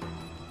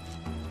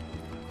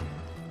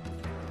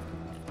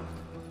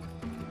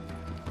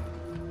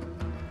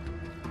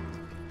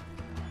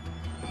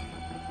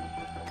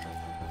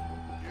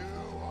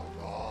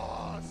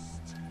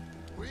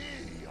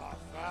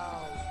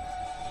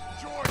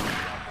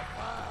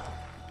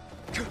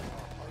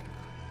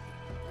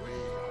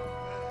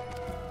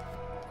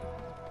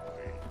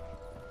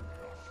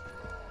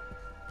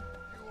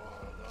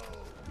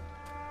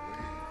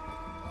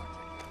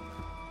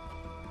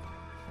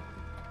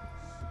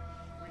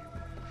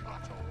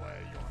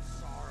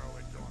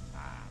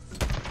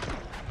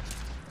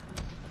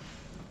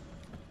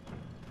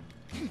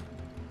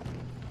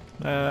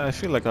 I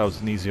feel like that was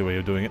an easier way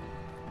of doing it.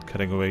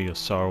 Cutting away your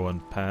sorrow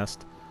and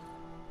past.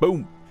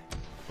 Boom!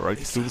 Right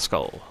through the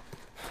skull.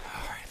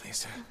 Alright,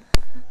 Lisa.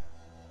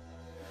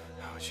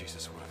 Oh,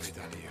 Jesus, what have I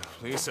done to you?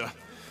 Lisa!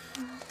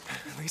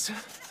 Lisa?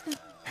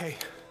 Hey.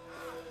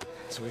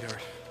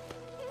 Sweetheart.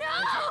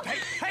 No! Hey!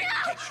 Hey!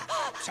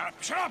 Shut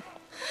up! Shut up!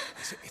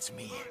 Lisa, it's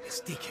me. It's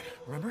Deacon.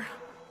 Remember?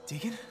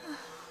 Deacon?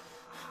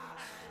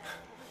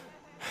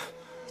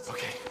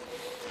 Okay.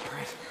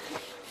 Alright.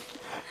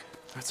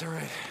 That's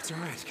alright. It's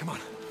alright. Come on.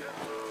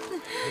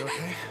 You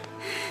okay?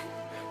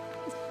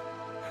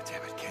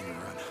 Damn it, can you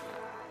run?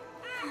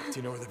 Do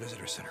you know where the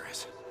visitor center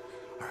is?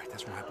 Alright,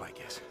 that's where my bike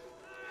is.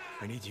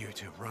 I need you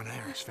to run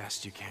there as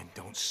fast as you can.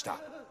 Don't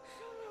stop.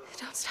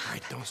 Don't stop.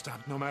 Alright, don't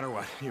stop no matter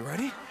what. You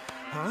ready?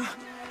 Huh?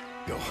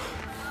 Go.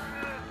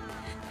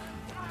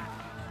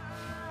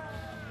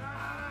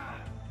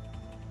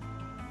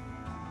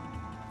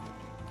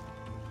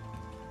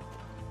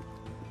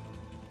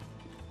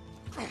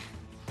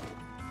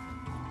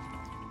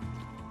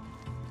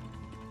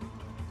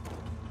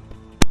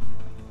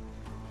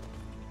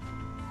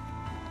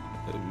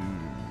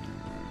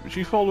 Is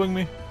she following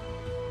me?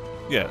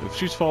 Yeah, if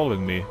she's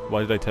following me,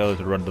 why did I tell her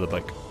to run to the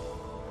bike?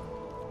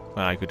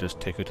 I could just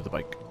take her to the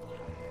bike.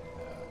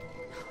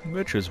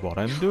 Which is what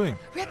I'm doing.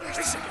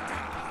 Rippers!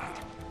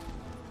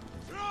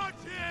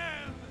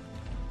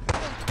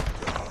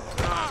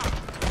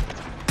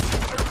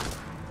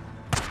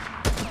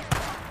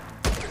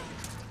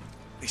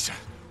 Lisa,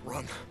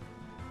 run.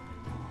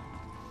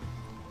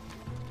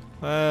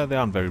 They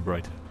aren't very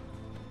bright.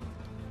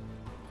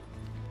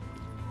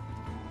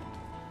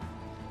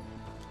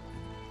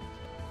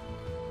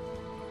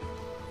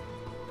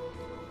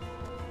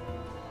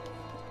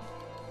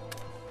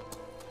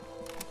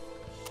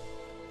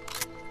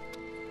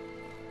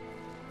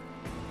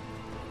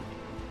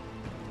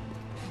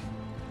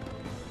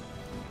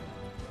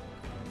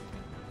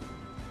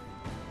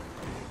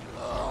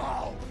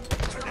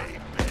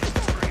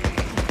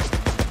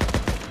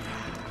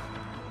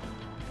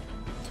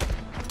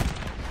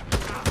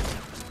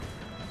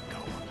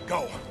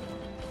 Go.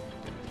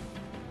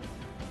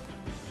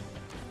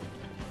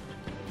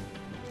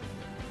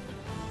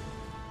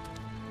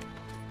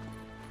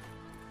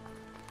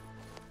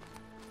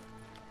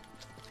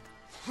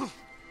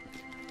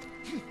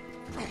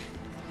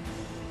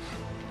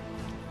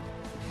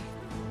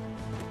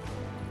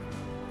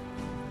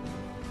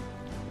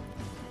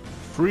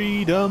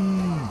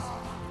 Freedom!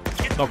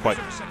 Not quite.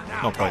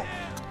 Not quite.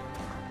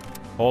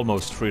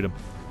 Almost freedom.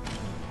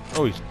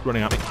 Oh, he's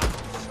running at me.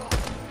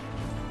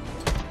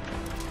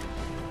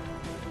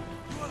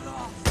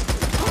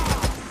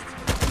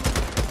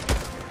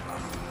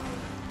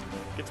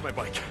 Get to my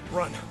bike.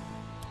 Run.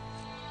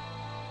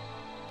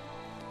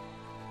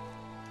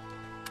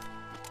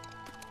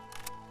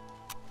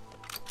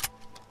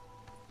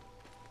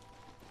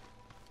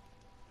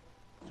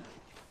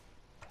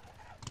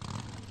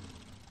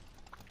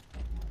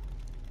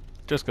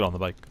 Just get on the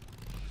bike.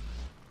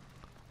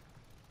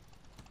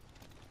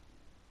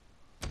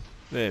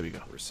 There we go.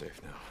 We're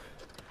safe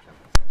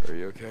now. Are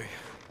you okay?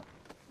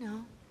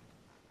 No.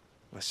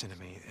 Listen to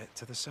me.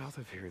 To the south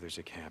of here, there's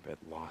a camp at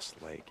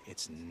Lost Lake.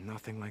 It's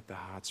nothing like the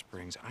hot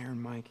springs. Iron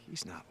Mike,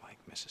 he's not like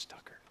Mrs.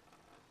 Tucker.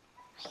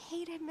 I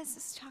hated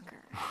Mrs.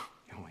 Tucker.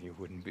 Well, you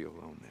wouldn't be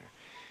alone there.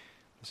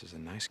 This is a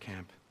nice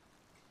camp,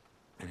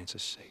 and it's a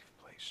safe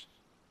place.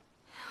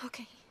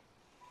 Okay.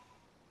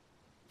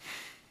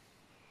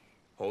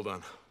 Hold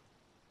on.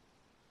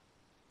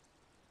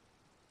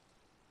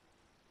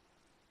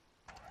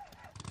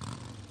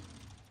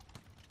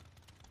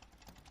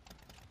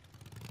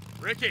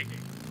 Ricky!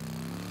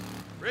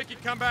 Ricky,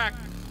 come back!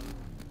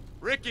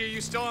 Ricky, are you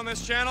still on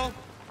this channel?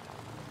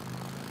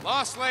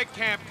 Lost Lake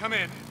Camp, come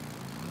in.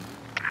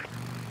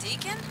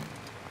 Deacon?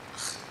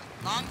 Ugh,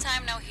 long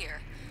time no hear.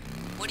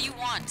 What do you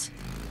want?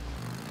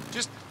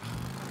 Just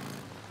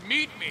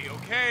meet me,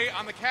 okay?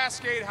 On the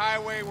Cascade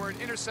Highway where it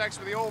intersects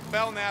with the old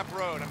Belknap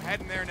Road. I'm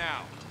heading there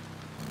now.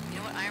 You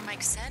know what Iron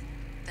Mike said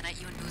the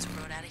night you and Booze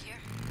rode out of here?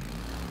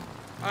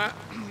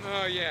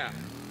 Oh yeah,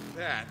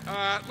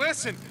 that.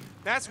 Listen,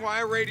 that's why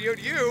I radioed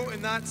you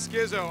and not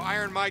Schizo.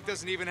 Iron Mike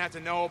doesn't even have to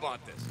know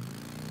about this.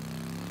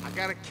 I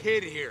got a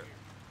kid here.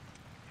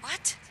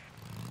 What?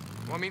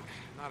 Well, I mean,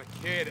 not a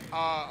kid,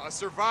 a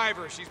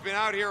survivor. She's been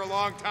out here a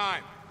long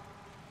time.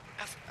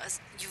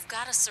 You've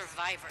got a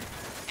survivor,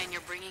 and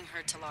you're bringing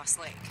her to Lost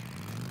Lake.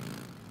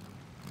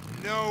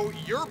 No,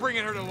 you're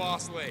bringing her to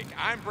Lost Lake.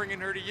 I'm bringing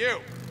her to you.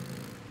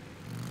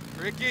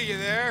 Ricky, you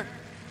there?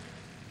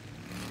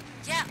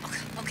 Yeah,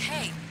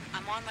 okay.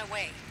 I'm on my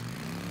way.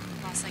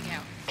 Lost Lake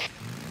out.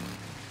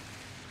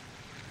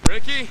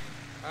 Ricky?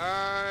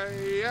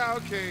 Yeah,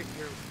 okay.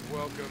 You're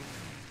welcome.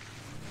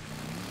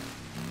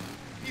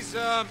 He's,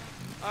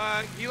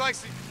 he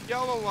likes to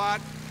yell a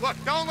lot. Look,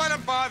 don't let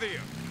him bother you.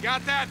 You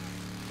got that?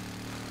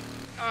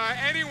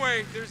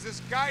 Anyway, there's this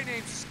guy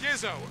named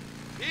Schizo.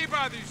 If he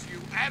bothers you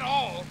at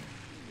all,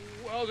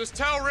 well, just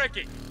tell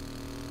Ricky.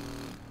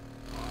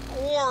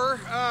 Or,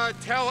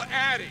 tell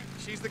Addie.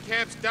 She's the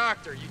camp's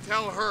doctor. You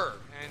tell her.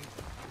 And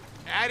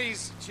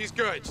Addie's, she's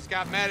good. She's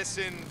got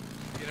medicine,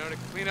 you know, to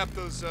clean up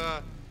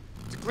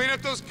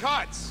those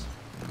cuts.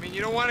 I mean,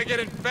 you don't want to get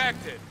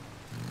infected.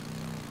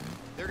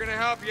 They're gonna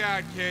help you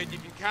out, kid. You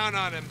can count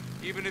on them,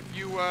 even if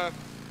you,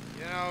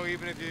 you know,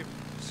 even if you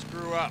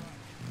screw up.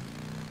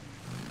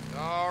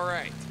 All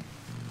right.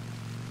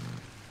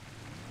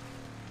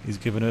 He's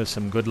giving her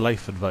some good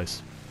life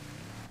advice.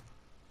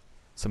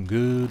 Some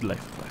good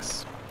life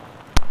advice.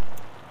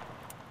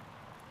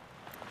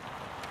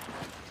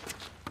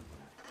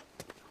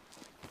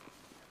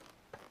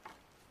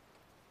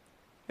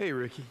 Hey,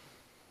 Ricky.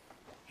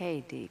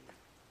 Hey, Deke.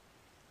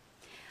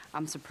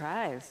 I'm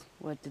surprised.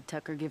 What, did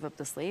Tucker give up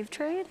the slave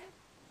trade?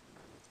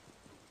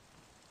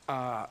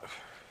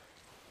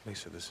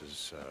 Lisa, this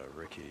is,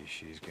 Ricky.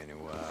 She's gonna,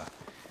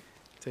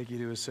 take you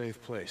to a safe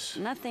place.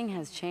 Nothing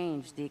has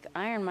changed, Deke.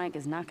 Iron Mike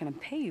is not gonna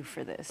pay you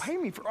for this. Pay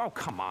me for... Oh,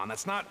 come on.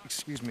 That's not...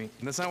 Excuse me.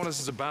 That's not what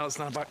this is about. It's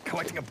not about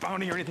collecting a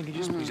bounty or anything.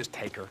 Can you just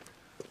take her?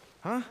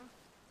 Huh?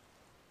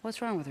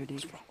 What's wrong with her,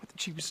 Deke? What's wrong with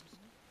it? She was...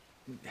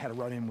 had a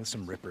run-in with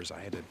some rippers. I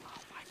had to...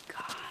 Oh, my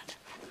God.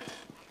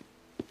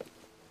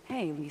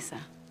 Hey, Lisa.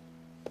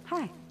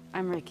 Hi,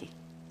 I'm Ricky.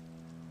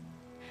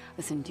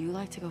 Listen, do you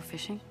like to go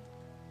fishing?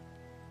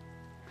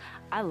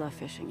 I love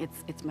fishing.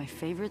 It's my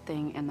favorite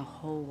thing in the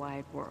whole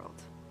wide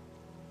world.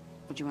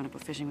 Would you want to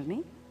go fishing with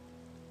me?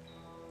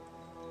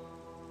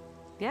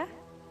 Yeah?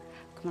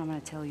 Come on, I'm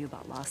gonna tell you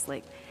about Lost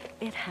Lake.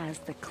 It has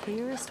the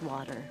clearest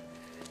water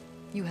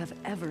you have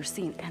ever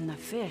seen. And the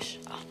fish,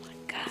 oh my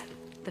God.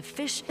 The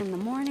fish in the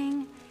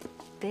morning,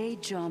 they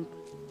jump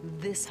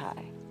this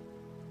high.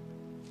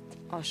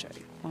 I'll show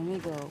you. When we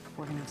go,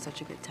 we're gonna have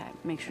such a good time.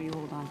 Make sure you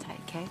hold on tight,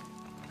 okay?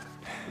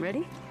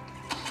 Ready?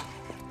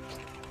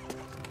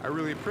 I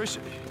really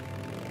appreciate it.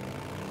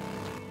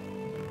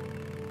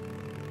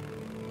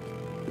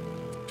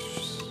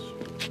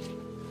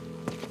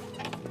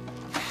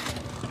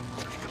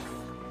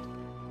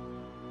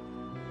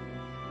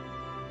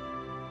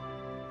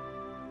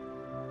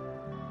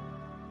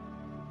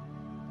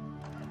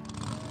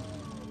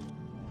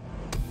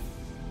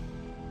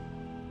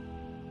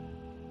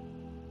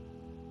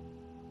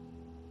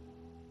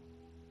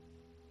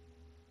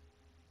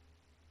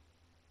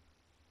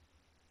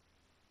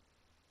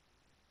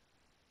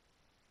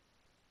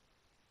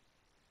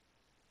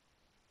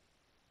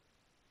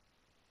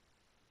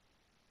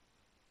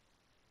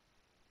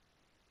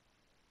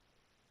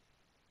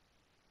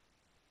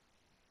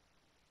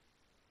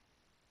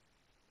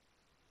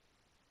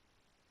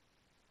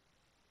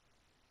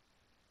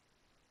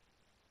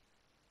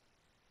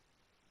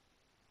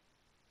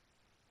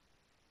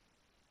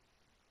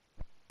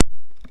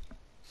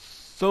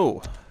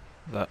 So,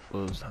 that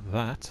was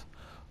that.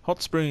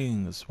 Hot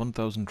Springs,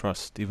 1000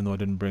 trust, even though I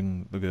didn't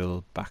bring the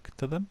girl back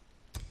to them.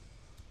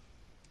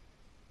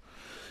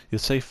 You're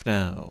safe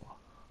now.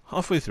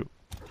 Halfway through.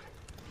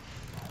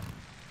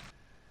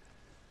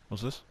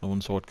 What's this? No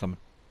one saw it coming.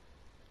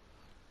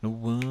 No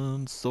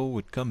one saw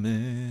it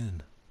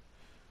coming.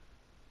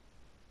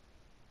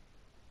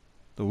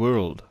 The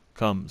world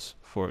comes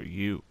for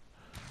you.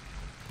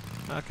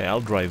 Okay, I'll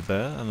drive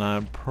there, and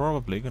I'm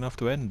probably gonna have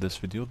to end this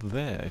video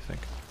there, I think.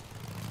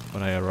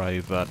 When I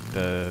arrive at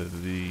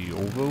the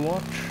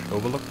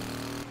Overlook.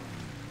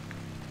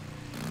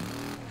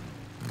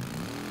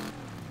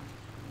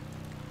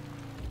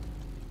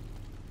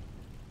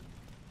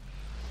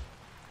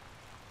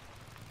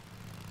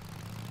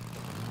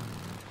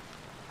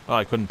 Oh,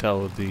 I couldn't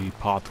tell with the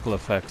particle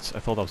effects. I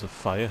thought that was a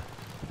fire.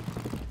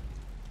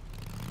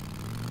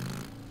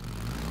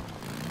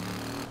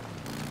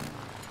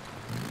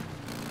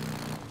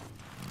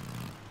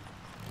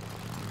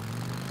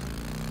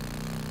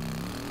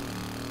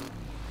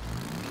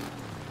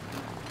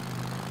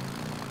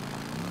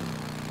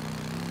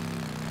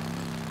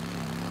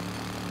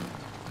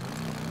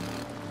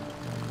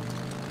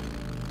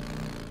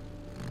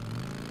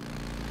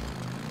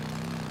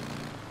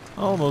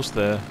 Almost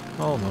there.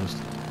 Almost.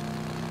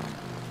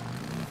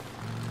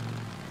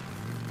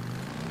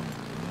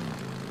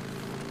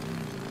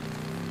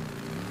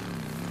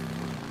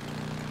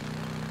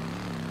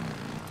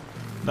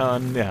 No,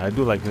 and yeah, I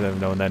do like that every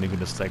now and then you can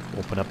just like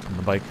open up on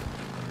the bike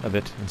a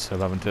bit instead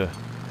of having to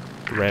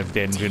rev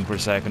the engine per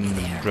second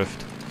and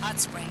drift. Hot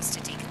Springs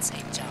to Deacon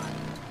St. John.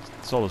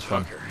 It's always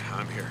fun. Tucker,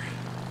 I'm here.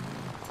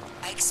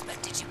 I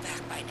expected you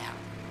back by now.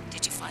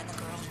 Did you find the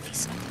girl,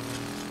 Lisa?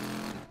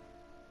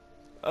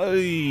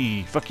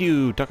 Hey, fuck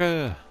you,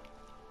 Tucker.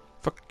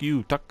 Fuck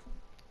you, Tuck.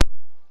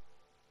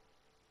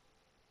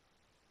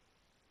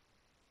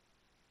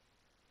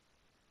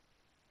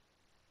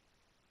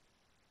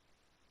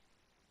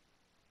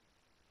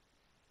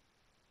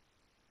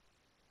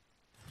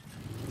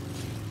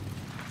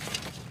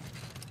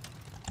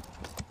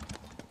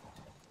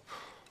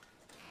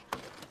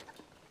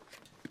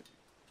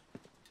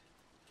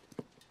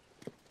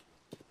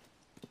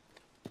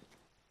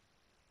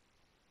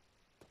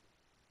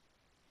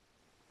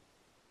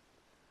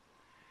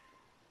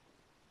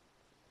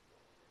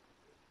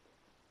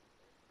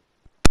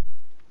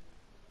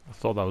 I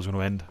thought that was going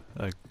to end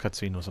a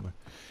cutscene or something,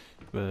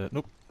 but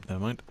nope,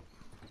 never mind.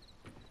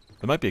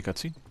 There might be a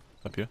cutscene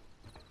up here.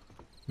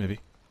 Maybe.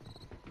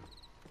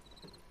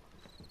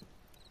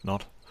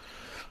 Not.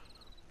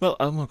 Well,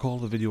 I'm going to call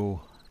the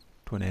video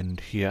to an end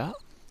here.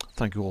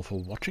 Thank you all for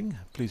watching.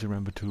 Please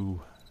remember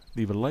to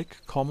leave a like,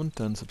 comment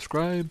and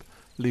subscribe.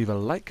 Leave a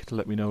like to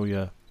let me know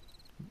you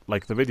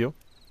like the video,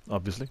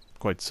 obviously.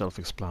 Quite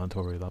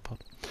self-explanatory, that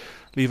part.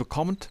 Leave a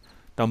comment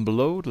down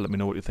below to let me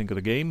know what you think of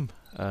the game,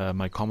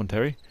 my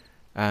commentary,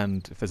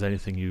 and if there's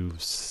anything you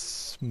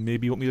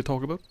maybe want me to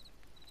talk about,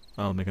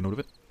 I'll make a note of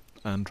it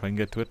and try and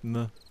get to it in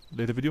a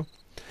later video.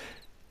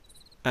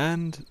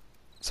 And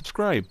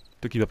subscribe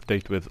to keep up to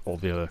date with all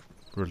the other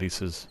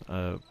releases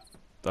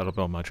that'll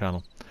be on my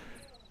channel.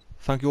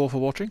 Thank you all for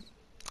watching.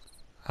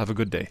 Have a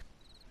good day.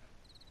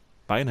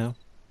 Bye now.